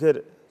хэлдгээр үнэхээр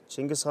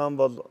Чингис хаан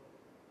бол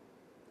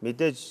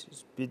мэдээж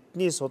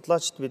бидний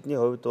судлаачд бидний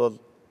хувьд бол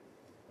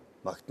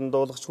магтан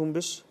дуулагч хүн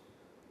биш,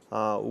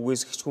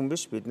 үгүйсгэгч хүн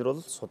биш. Бид нар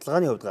бол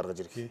судалгааны хувьд гаргаж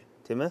ирэх.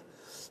 Тийм ээ.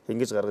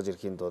 Ингэж гаргаж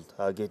ирэхийн тулд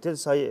гэтэл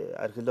сая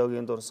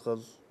археологийн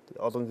дурсгал,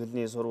 олон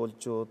хэлний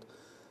сурвалжууд,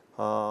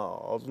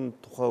 олон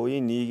тухайн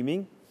үеийн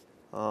нийгмийн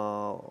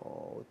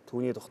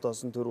түүний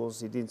тогтоосон төр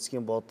улс эдийн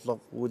засгийн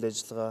бодлого, үйл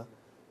ажиллагаа,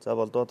 за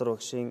Болдоотор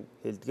багшийн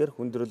хэлдгээр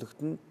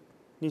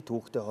хүндрэлтний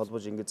түүхтэй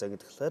холбож ингэж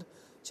загнаглахлаар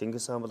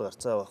Чингис хаан бол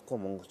гарцаа авахгүй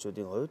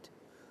монголчуудын хувьд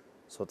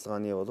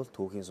судалгааны бол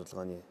түүхийн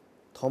судалгааны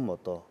том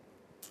одоо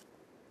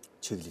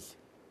чиглэл.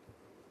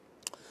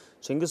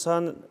 Чингис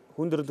хаан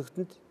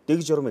хүндрэлтэнд дэг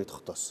журмыг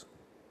тогтоосон.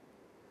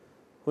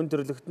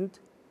 Хүндрэлтэнд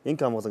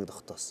инк амгаланг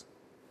тогтоосон.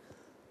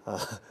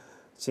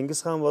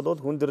 Чингис хаан бол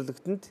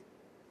хүндрэлтэнд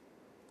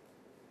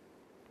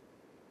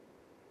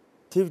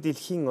төв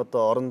дэлхийн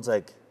одоо орон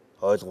зайг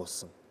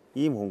ойлгуулсан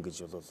ийм хүн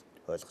гэж бол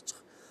ойлгож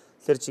байгаа.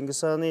 Тэгэхээр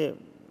Чингис хааны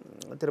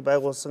тэр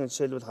байгуулсан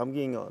жишээлбэл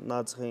хамгийн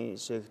наазахын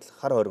шийгдэл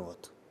хар хорин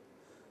хот.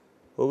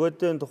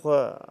 Өгөөдөө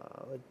тухай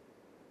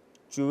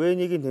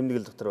Жүвэнийг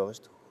тэмдэглэл дотор байгаа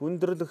шүү дээ.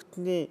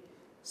 Хүндрэлтний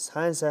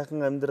сайн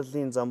сайхан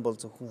амьдралын зам бол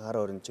зөвхөн хар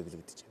хорин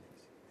чиглэгдэж байна.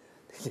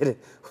 Тэгэхээр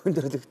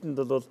хүндрэлтэнд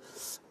бол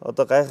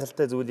одоо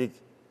гайхалтай зүйлийг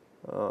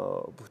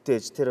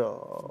бүтээж тэр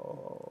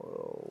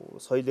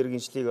соёл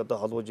иргэншлийг одоо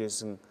холбож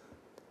байсан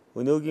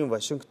өнөөгийн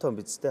Вашингтон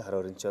бидтэй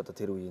хар хорин ч одоо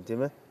тэр үеийн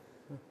тийм ээ.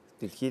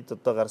 Дэлхийд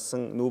одоо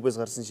гарсан нүүбээс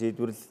гарсан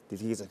шийдвэрл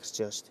дэлхийг захирч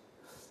байгаа шүү дээ.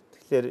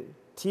 Тэгэхээр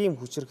тийм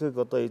хүчрхэг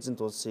одоо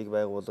эзэнт улсыг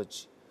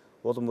байгуулж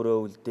уул мөрөө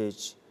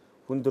үлдээж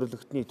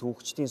хүндрэлтний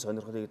түүхчдийн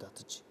сонирхлыг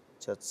татаж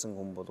чадсан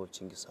хүн бол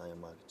Чингис хаан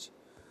юм а гэж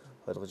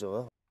ойлгож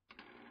байгаа.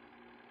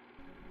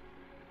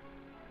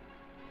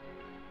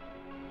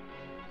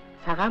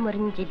 Цагаан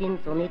морин жилийн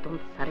зуны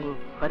дунд сарын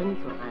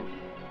 26-нд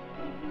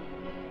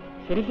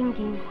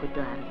Хэрэглэнгийн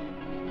хөдөө арал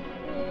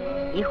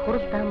их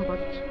хуралдаан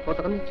болж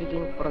булганы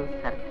жилийн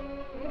 3 сард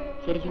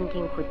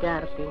Хэрэглэнгийн хөдөө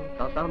арлын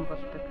 7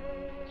 болдог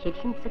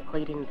шилхэнцэг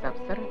хоёрын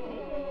завсар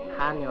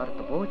хааны орд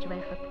бууж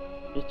байхад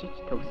бичиж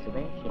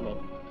төгсвэ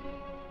хэмээн.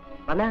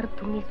 Манайд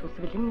түмний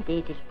сүсгэлэн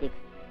дээдэлдэг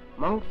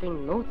Монголын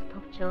нууц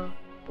товчоо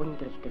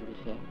өндөрлөдөг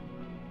билээ.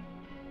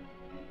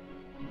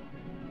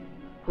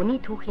 Хүний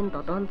түүхийн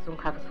 700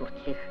 хагас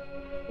хүртэлх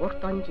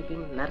урт он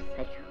жилийн нар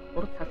салхи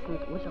ур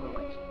цаснд үл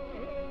онгож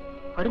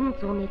 20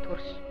 зууны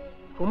турш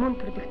хүмүүн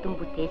төрлөختөн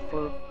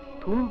бүтээсэн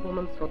түм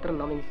буман судар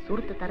номын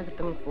сүрд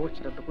дарагдан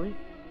буучралгүй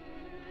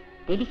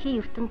дэлхийн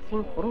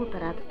ертөнцийн хуруу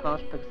дараад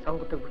тоолдог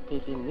сонгодог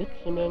бүтээлийн нэг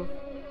хэмээн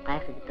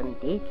гайхагдан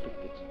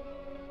дээдлэгдэж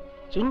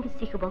Чингис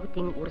их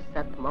богдын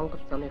урсад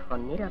Монгол зоныхоо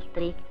нэр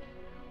алдрыг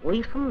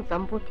уяхан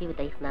замбуу төв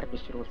даяхнаар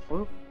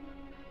бишрүүлсэн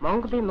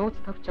Монголын нууц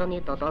товчооны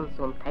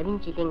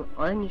 750 жилийн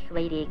ойн их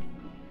баярыг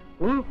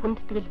үн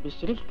хүндэтгэл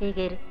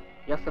бишрэлтэйгээр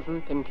ёслон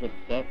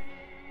тэмдэглэлээ.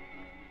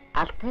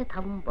 Алтай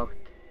таван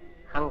богд,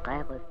 хан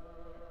гайгүй,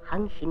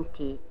 хан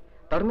хинти,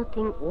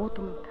 дорнотын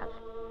уудам тал.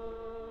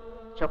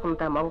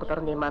 Чухамда Монгол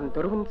орны ман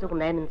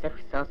 408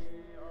 завхисоос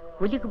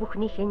хүлэг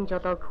бүхнийхэн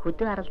жолоог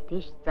хөдөө арал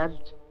тийш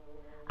залж,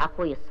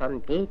 ахуй ёсон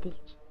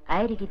дээдэлж,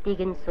 айр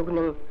гэдгийг нь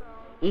сүгнэн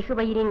их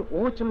баярын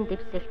уужим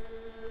дэвсэгт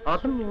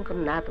олон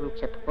мянган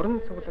наадамчид хуран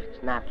цугларч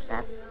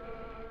наадлаа.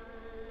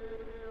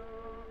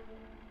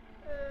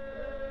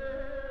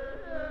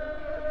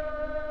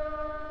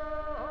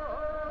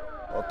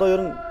 Одоо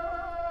ер нь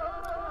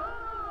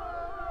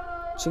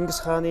Чингис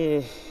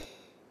хааны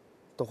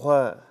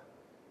тухай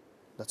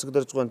нацаг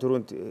доржгоон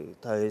түрүүнд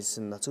та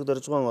хэлсэн нацаг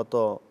доржгоон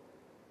одоо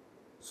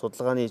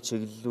судалгааны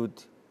чиглэлүүд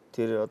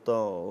тэр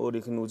одоо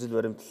өөрийнх нь үзэл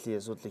баримтлалын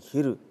асуудлыг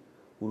хэр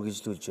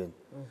үргэлжлүүлж байна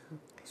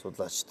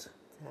судлаачд.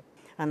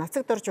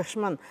 Нацаг дорж багш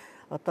маань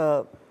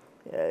одоо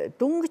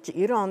дөнгөж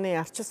 90 оны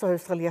ардчилсан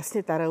хувьсгал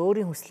ясны дараа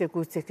өөрийн хүслийг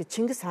гүйцэтгэж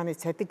Чингис хааны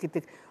цадиг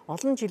гэдэг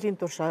олон жилийн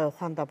турш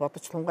ухаандаа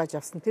бодож тунгааж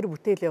авсан тэр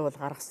бүтээлээ бол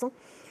гаргасан.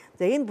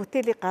 За энэ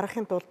бүтээлийг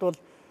гаргахын тулд бол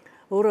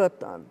өөрөө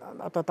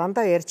одоо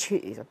дандаа ярьж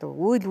одоо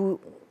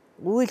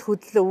үйл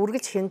хөдлөлөө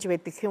үргэлж хянж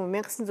байдаг юм.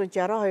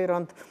 1962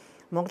 онд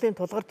Монголын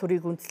тулгар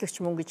төрийг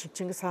үндэслэгч мөн гэж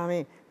Чингис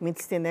хааны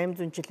мэндэлсний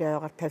 800 жилийн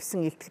яваагаар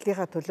тавьсан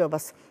илтгэлийнхаа төлөө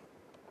бас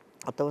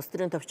улс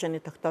төрийн төвчөөний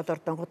тогтоолоор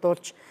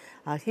донхотуулж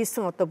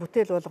хийсэн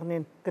бүтээл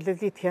болгоныг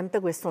галерейд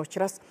хяндаг байсан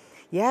учраас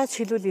яаж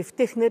шилүүл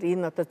эвтэхнэр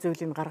энэ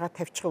зүйлийг гаргаад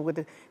тавьчих уу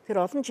гэдэг тэр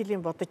олон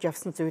жилийн бодож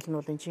явсан зүйл нь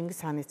бол энэ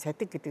Чингис хааны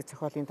цадиг гэдэг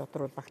зохиолын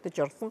дотор бол багтаж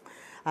орсон.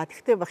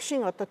 Тэгэхдээ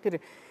багшийн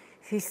тэр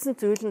хэлсэн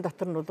зүйлэн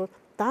дотор нь бол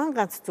даан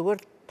ганц зүгээр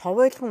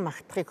товойлгон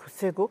магтахыг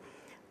хүсээгүй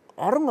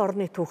орон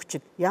орны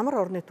түүхчид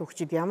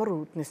ямар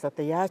үүднээс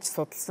яаж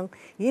судалсан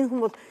энэ хүн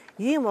бол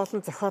ийм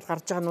олон зохиол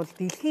гарч байгаа нь бол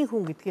дэлхийн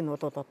хүн гэдгийг нь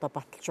бол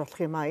баталж болох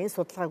юм аа. Энэ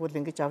судалгааг бол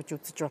ингэж авч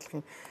үзэж болох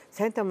юм.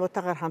 Сайнтай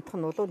муутайгаар хандах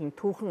нь бол энэ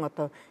түүхэн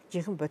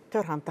жинхэнэ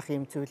бодтоор хандах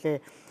юм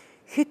зүйлээ.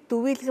 Хит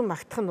дүвийлгэн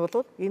магтах нь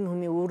бол энэ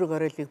хүний үүрэг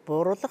оройлыг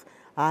бууруулах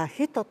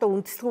хит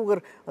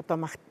үндэслэгүүгээр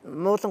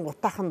муулан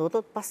гутаах нь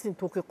бол бас энэ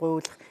түүхийг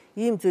гуйлах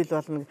ийм зүйл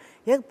болно.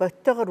 Яг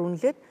бодтойгоор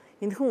үнэлээд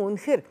энэ хүн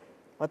үнэхээр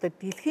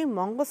дэлхийн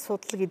Монгол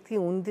судлал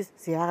гэдгийн үндэс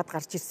яагаад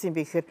гарч ирсэн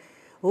бэ гэхээр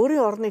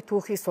өөрийн орны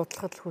түүхийг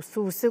судлахад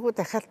хүсээгүй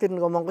дахиад тэр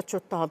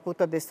монголчуудтай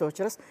холбогдоод байсан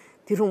учраас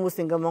тэр хүмүүс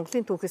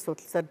Монголын түүхийг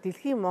судласаар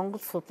дэлхийн Монгол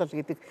судлал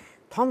гэдэг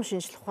том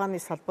шинжлэх ухааны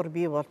салбар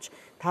бий болж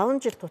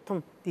 5 жил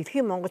тутам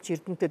дэлхийн монголч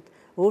эрдэмтэд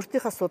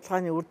өөртөөхөө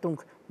судалгааны үр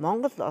дүнг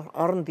Монгол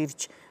оронд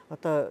ирж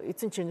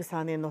эзэн Чингис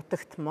хааны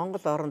нутагт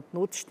Монгол оронд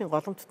нүүдчтийн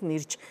голомтод нь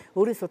ирж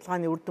өөрийн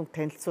судалгааны үр дүнг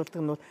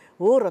танилцуулдаг нь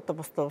өөр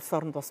бусад улс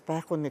оронд бас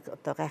байхгүй нэг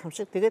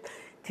гайхамшиг. Тэгээд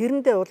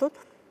тэрэндээ бол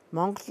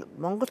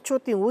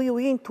монголчуудын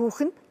үеийн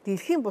түүх нь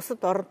дэлхийн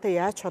бусад оронтой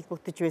яаж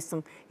холбогдож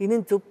байсан,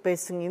 энэ нь зөв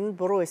байсан, энэ нь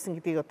буруу байсан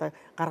гэдгийг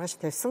гаргаж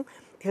тавьсан.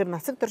 Тэгэхээр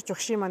нацаг дорж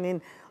өгшийн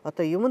маань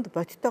энэ юмд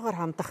бодтойгоор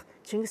хандах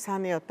Чингис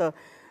хааны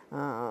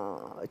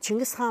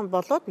Чингис хаан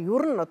болоод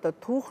ер нь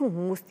түүхэн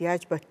хүмүүст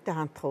яаж бодтой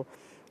хандах вэ?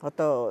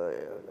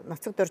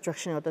 Нацаг дорж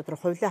багшийн тэр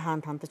хувлаа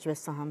хаанд хандаж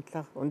байсан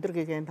хандлага, өндөр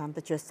гэгэнд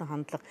хандаж байсан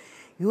хандлага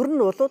ер нь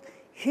бол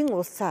хэн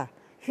улсаа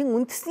хэн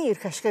үндэсний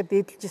эрх ашгаа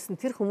дээдлжсэн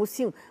тэр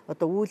хүмүүсийн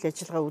үйл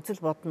ажиллагаа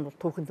үзэл бодол нь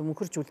түүхэнд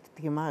мөнхөрж үлддэг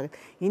юм аа.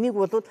 Энийг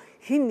бол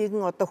хэн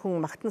нэгэн хүн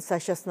магтан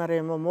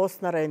сайшааснараа юм уу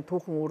мууснараа энэ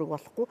түүхэн үүрэг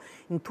болохгүй.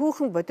 Энэ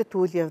түүхэн бодит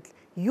үйл явдал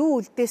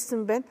юу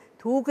үлдээсэн байна?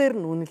 Түүгээр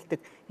нь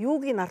үнэлдэг.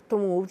 Юуг ин ард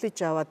түмэн өвлөж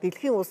аваад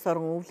дэлхийн улс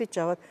орон өвлөж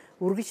аваад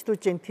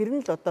үргэлжлүүлж जैन тэр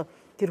нь л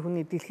тэр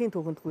хүний дэлхийн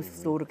түүхэнд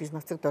гүйцэтгэл үүрэг гэж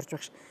нацаг дорж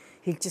багш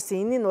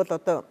хэлжсэн. Энэ нь бол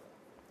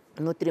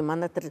өнөөдрийн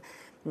манай тэр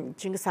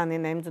Чингис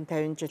хааны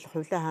 850 жил,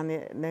 Хувлаа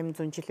хааны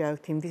 800 жилийн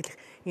яваг тэмдэглэх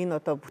энэ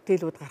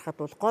бүтээлүүд гарахад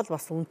бол гол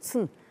бас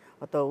үндсэн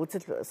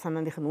үзэл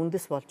санааных нь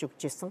үндэс болж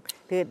өгчээсэн.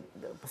 Тэгээд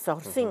бас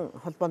Оросын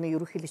холбооны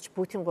ерөнхийлөгч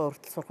Путингаа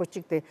хүртэл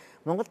сурахуйчиг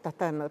Монгол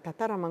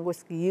татара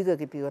монгольский ига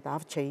гэдгийг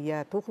авч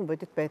хаяа. Түүхэн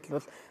бодит байдал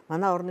бол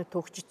манай орны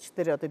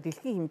түүхчдэр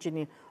дэлхийн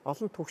хэмжээний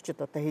олон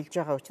түүхчид хэлж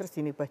байгаа учраас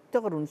энийг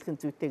боттойгоор үнэлэх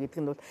нь зүйтэй гэдэг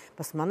нь бол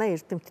бас манай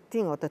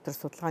эрдэмтдийн тэр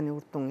судалгааны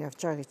үр дүн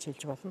явж байгаа гэж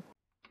хэлж болно.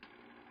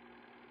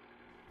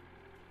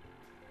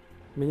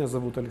 Меня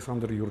зовут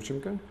Александр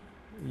Юрченко.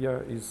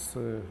 Я из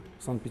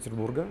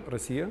Санкт-Петербурга,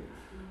 Россия.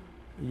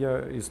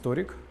 Я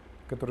историк,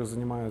 который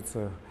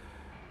занимается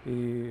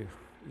и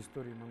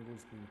историей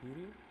Монгольской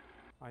империи.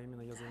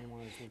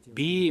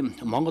 Би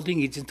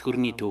Монголын эзэнт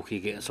гүрний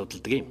түүхийг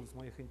судалдаг юм.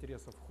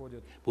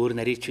 Бүр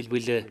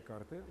нарийчилбэл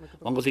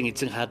Монголын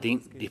эзэн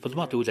хаадын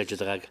дипломат үйл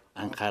ажиллагааг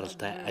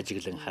анхааралтай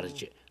ажиглан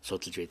харж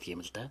судалж байдаг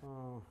юм л да.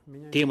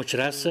 Тийм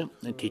учраас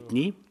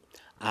тэдний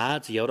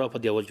Аз,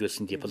 Европод явуулж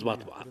байсан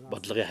дипломат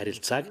бодлогын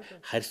харилцааг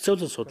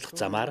харьцуулан судлах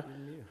замаар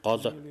гол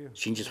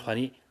шинжлэх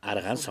ухааны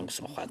аргаан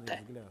сонгосон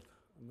ухаантай.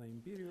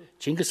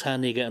 Чингис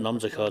хааныг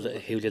ном зохиол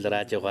хэвлэл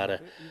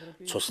радиогоор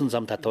цусан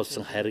зам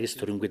татуулсан харгас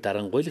төрөнгүй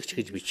дарангуйлагч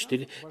гэж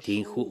бичдэг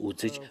тийхүү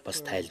үзэж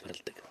бас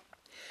тайлбарладаг.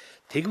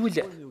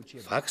 Тэгвэл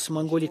Факс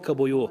Монголика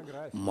буюу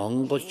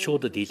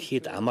монголчууд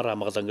дэлхийд амар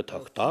амгаланг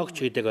тогтоогч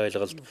гэдэг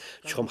ойлголт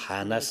чухам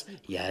хаанаас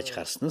яаж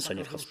гарсан нь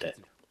сонирхолтой.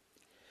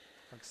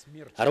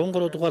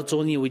 13 дугаар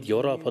зууны үед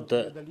Европод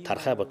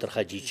тархай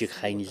ботархай жижиг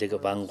хайнлаг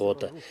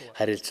вангууд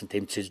харилцан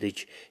тэмцэлдэж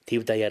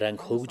тэв даяараа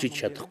хөвжиж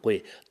чадахгүй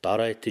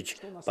доройтож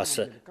бас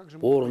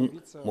бууран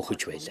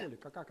мөхөж байлаа.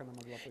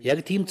 Яг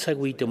тийм цаг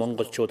үед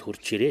монголчууд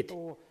хурж ирээд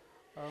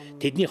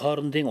тэдний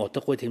хоорондын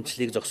утгагүй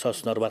тэмцлийг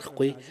зогсоосноор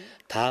барахгүй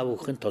та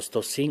бүхэн тус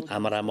тусын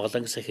амар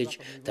амгалан сахиж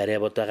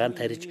дараабудагаан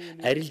тарж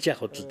арилжаа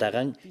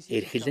худалдаагаан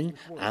эрхлэн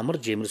амар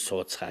жимэр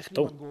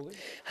сууцхаагтав.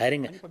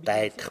 Харин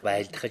дайдах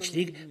байлдах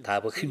ажлыг та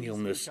бүхэн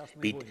өмнөөс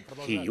бид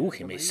хийю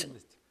хэмээсэн.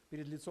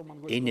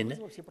 Энэ нь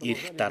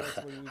эрх дарах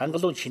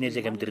хангалуун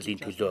шинэлэг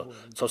амьдралын төлөө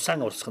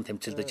цусаан урсган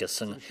тэмцэлдэж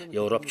асан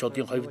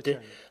европчуудын хувьд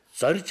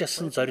зорж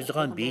асан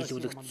зорилгоо нь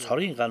биелүүлэх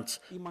цорын ганц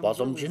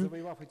боломж нь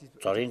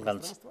зорын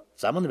ганц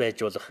зам нь байж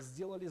болох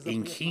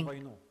энхийн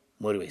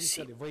мөр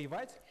байсан.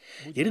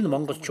 Ер нь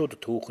монголчууд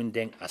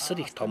түүхэндээ асар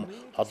их том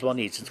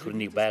холбооны эзэнт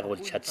гүрнийг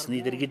байгуулж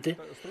чадсны дэргэд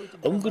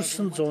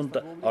өнгөрсөн зуунд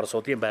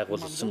Оросуудын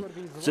байгуулсан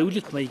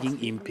зөвлөлт маягийн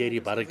импери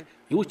бараг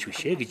юу ч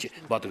бишээ гэж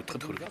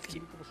бодогдоход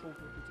хүргэдэг юм.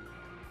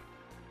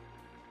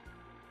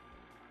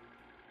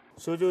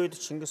 Сүүлийн үед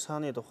Чингис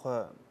хааны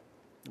тухай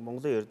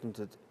Монголын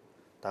эрдэмтэд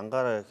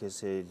дангаараа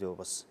гэхээсээ илүү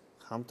бас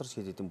хамтарч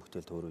хэд хэдэн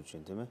бүтээл төөрөж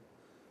байна тийм ээ.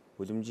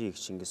 Үлэмжийн их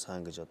Чингис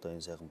хаан гэж одоо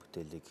энэ сайхан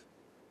бүтээлийг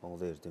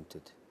Монголын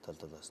эрдэмтэд тал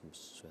талаас нь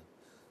бичиж байна.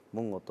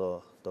 Мөн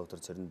одоо доктор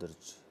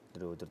Цэрэндэрж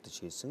нэрээ удирдах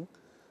хийсэн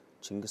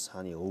Чингис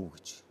хааны өв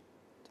гэж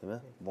тийм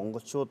ээ.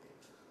 Монголчууд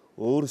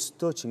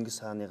өөрсдөө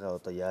Чингис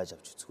хааныгаа одоо яаж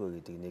авч үзэх вэ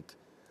гэдэг нэг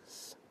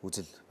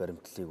үзэл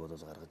баримтлалыг бол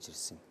гаргаж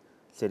ирсэн.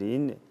 Тэгэхээр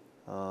энэ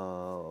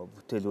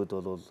бүтээлүүд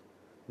бол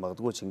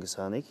магадгүй Чингис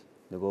хааныг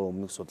нөгөө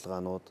өмнөх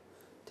судалгаанууд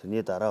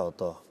тэрний дараа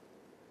одоо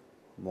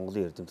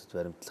Монголын эрдэмтэд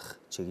баримтлах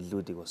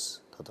чиглэлүүдийг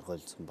бас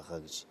тодорхойлсон баха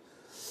гэж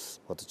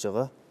бодож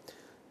байгаа.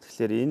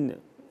 Тэгэхээр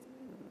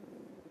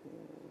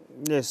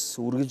энэс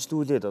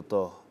үргэлжлүүлээд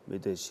одоо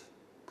мэдээж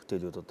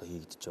бүтээлүүд одоо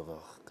хийгдэж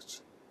байгаа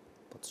гэж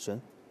бодож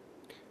байна.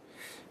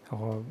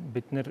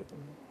 Бид нэр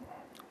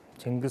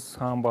Чингис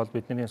хаан бол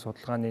бидний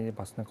судалгааны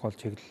бас нэг гол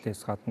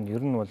чиглэлээс гадна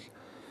ер нь бол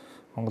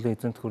Монголын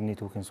эзэнт гүрний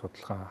түүхийн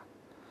судалгаа,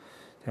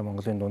 тэгээ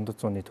Монголын дундад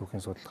зууны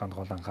түүхийн судалгаанд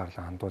гол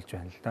анхаарлаа хандуулж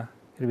байна л да.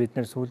 Тэр бид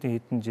нэр сүүлийн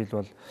хэдэн жил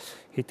бол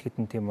хэд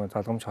хэдэн тийм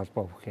залгамж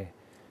холбоо бүхий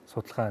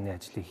судалгааны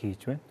ажлыг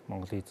хийж байна.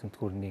 Монголын эзэнт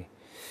гүрний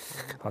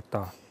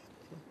одоо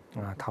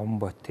 5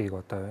 ботыг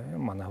одоо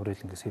манай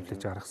хүрээлэнгээс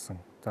хэвлэж гаргасан.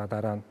 За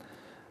дараа нь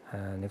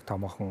нэг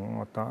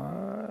томоохон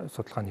одоо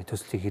судалгааны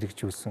төслийг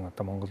хэрэгжүүлсэн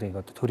одоо Монголын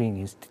одоо төрийн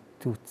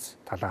институт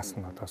талаас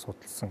нь одоо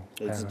судалсан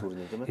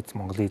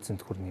Монголын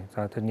эзэнт гүрний.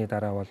 За тэрний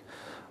дараа бол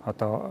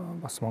одоо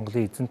бас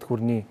Монголын эзэнт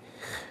гүрний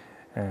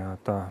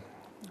одоо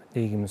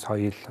нийгэм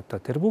соёл одоо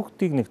тэр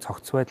бүгдийг нэг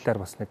цогц байдлаар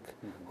бас нэг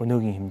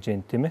өнөөгийн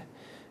хэмжээнд тийм ээ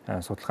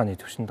судалгааны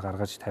түвшинд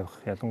гаргаж тавих.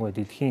 Ялангуяа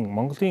дэлхийн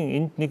Монголын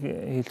энд нэг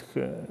хэлэх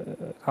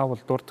таавал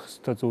дурдах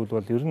ёстой зүйл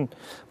бол ер нь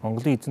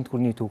Монголын эзэнт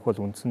гүрний түүх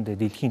бол үндсэндээ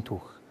дэлхийн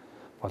түүх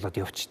болоод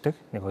явцдаг.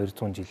 Нэг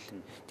 200 жил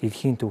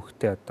дэлхийн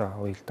түүхтэй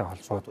одоо уялдаа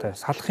холбоотой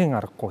салахын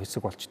аргагүй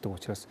хэсэг болчдөг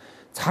учраас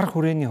цар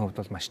хүрээний хувьд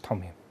бол маш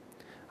том юм.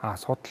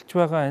 Судалж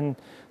байгаа энэ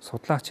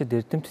судлаачид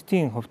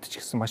эрдэмтдийн хувьд ч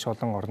гэсэн маш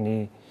олон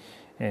орны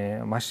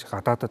маш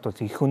гадаадад бол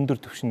их өндөр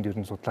түвшинд ер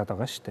нь судлаад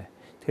байгаа шүү дээ.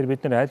 Тэгэхээр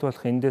бид нар аль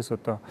болох эндээс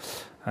одоо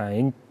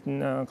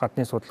энэ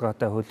гадны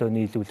судалгаатай хөлөө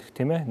нийлүүлэх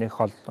тийм ээ нэг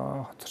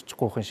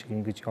хоцорчихгүйхэн шиг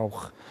ингэж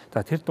явах.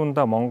 За тэр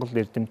дундаа Монгол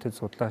эрдэмтэд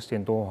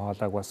судлаачдын дуу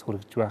хоолойг бас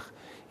хүргэж байх.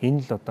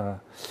 Энэ л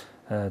одоо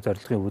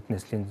зорилгын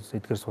үүднэслийн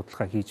эдгээр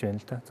судалгаа хийж байна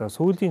л да. За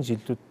сүүлийн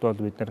жилүүд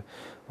бол бид нар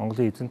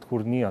Монголын эзэнт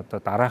гүрний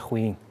одоо дараах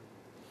үеийн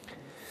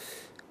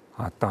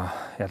одоо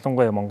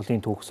ялангуяа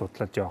Монголын түүх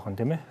судлал жоохон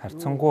тийм ээ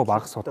харьцангуй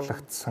бага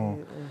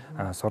судлагдсан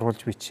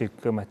сурвалж бичиг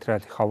материал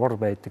их ховор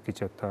байдаг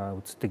гэж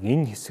одоо үздэг.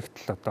 Энэ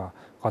хэсэгт л одоо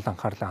гол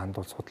анхаарлаа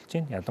хандуул судалж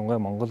байна. Ялангуяа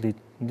Монголын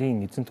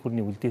эзэнт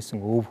гүрний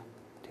үлдээсэн өв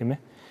тийм ээ.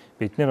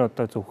 Бид нэр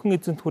одоо зөвхөн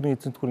эзэнт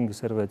гүрний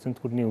гэсээр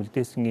эзэнт гүрний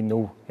үлдээсэн энэ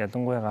өв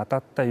ялангуяа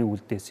гадааддаа юу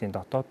үлдээсэн,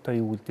 дотооддоо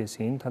юу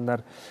үлдээсэн энэ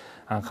талаар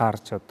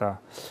анхаарч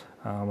одоо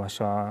маш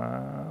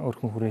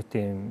өрхөн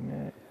хүрээтэй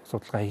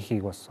судалгаа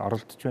хийхийг бас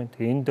оролдож байна.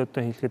 Тэгээ энд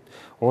одоо хэлэхэд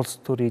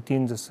улс төр,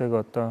 эдийн засаг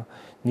одоо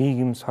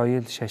нийгэм,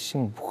 соёл,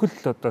 шашин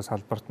бүхэл одоо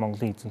салбарт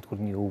Монголын эзэнт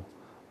гүрний өв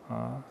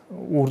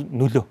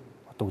нөлөө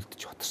одоо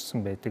үлдэж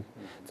хоторсон байдаг.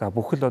 За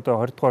бүхэл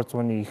одоо 20 дугаар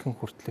зууны ихэнх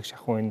хүртэлх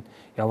шахуу энэ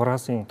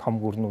Евразийн том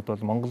гүрнүүд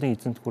бол Монголын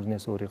эзэнт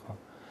гүрнээс өөрийгөө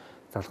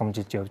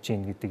залгамжилж явж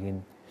гин гэдэг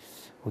энэ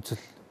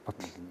үзэл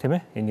бодол тийм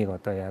ээ. Энийг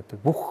одоо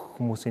яадаг бүх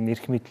хүмүүсийн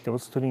эрх мэдэл,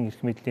 улс төрийн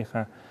эрх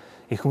мэдлийнхаа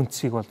их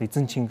үндсийг бол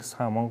эзэн Чингис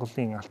хаан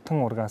Монголын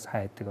алтан ургаас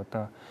хайдаг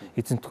одоо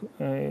эзэнт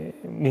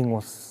мин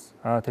улс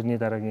тэрний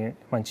дараагийн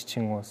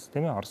Манччин улс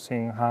тийм ээ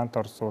Оросын хаант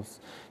Орос улс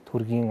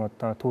Түргийн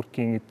одоо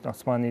Туркийн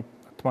Османы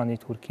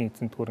Туркийн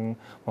эзэнт гүрэн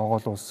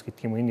Монгол улс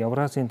гэдэг юм. Энэ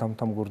Евразийн том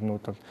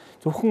гүрнүүд бол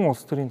зөвхөн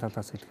улс төрийн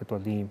талаас хэлэхэд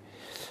бол ийм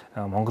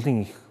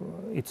Монголын их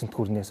эзэнт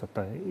гүрнээс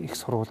одоо их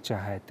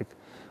сурвалжаа хайдаг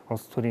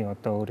улс төрийн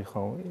одоо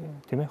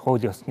өөрийнхөө тийм ээ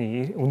хууль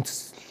ёсны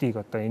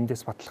үндэслэлийг одоо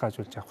эндээс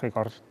баталгаажуулж авахыг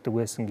оролддог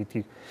байсан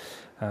гэдгийг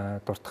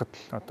дуртахад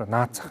одоо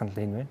наацах нь л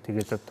энэ байна.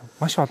 Тэгээд одоо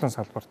маш олон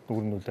салбарт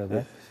нүүрнүүлээ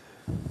байна.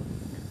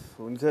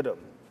 Үнэхээр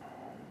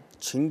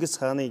Чингис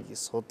хааныг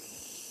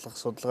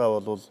судалгаа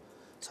бол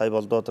сая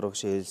болдоодор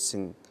өгш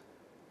хэлсэн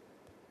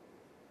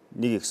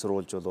нэг их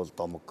сурвалж бол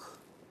домог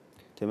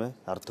тийм ээ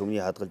ард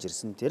түмний хадгалж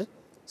ирсэн тэр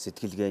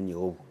сэтгэлгээний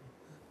өв.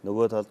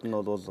 Нөгөө талд нь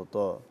бол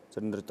одоо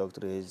Цэрэндөр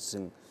доктор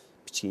хэлсэн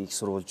бичгийн их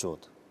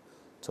сурвалжууд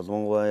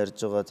Цолмонгоо ярьж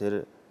байгаа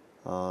тэр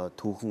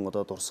түүхэн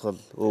одоо дурсгал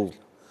өв.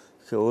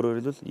 Тэгэхээр өөрөөр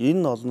хэлбэл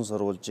энэ олон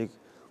сурвалжийг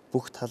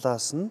бүх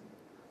талаас нь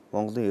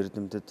Монголын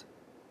эрдэмтэд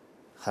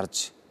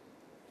харж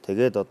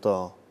тэгээд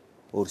одоо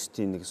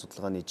өөрсдийн нэг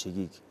судалгааны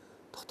чигийг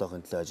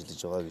тогтоохын төлөө ажиллаж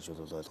байгаа гэж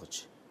бол ойлгож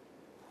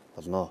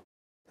болно.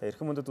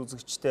 Эрхэм мөндөд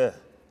үзэгчтэй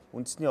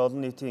үндэсний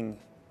олон нийтийн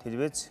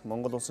телевиз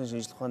Монгол Улсын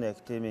шинжлэх ухааны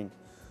академийн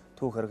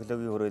түүх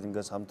археологийн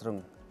хүрээлэнгээс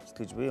хамтран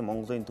бэлтгэж буй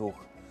Монголын түүх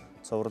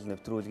цоврал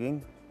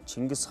нэвтрүүлгийн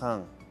Чингис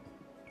хааны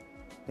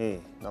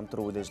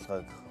намтар үйл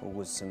ажиллагааг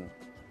өгүүлсэн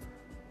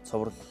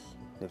цоврал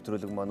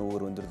нэвтрүүлэг маань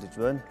өөр өндөрлөж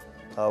байна.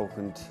 Та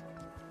бүхэнд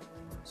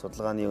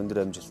судалгааны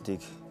өндөр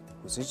амжилтыг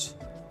хүсэж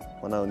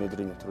манай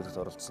өнөөдрийн нэвтрүүлэгт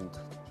оролцсонд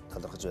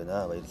талархаж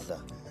байна. Баярлалаа.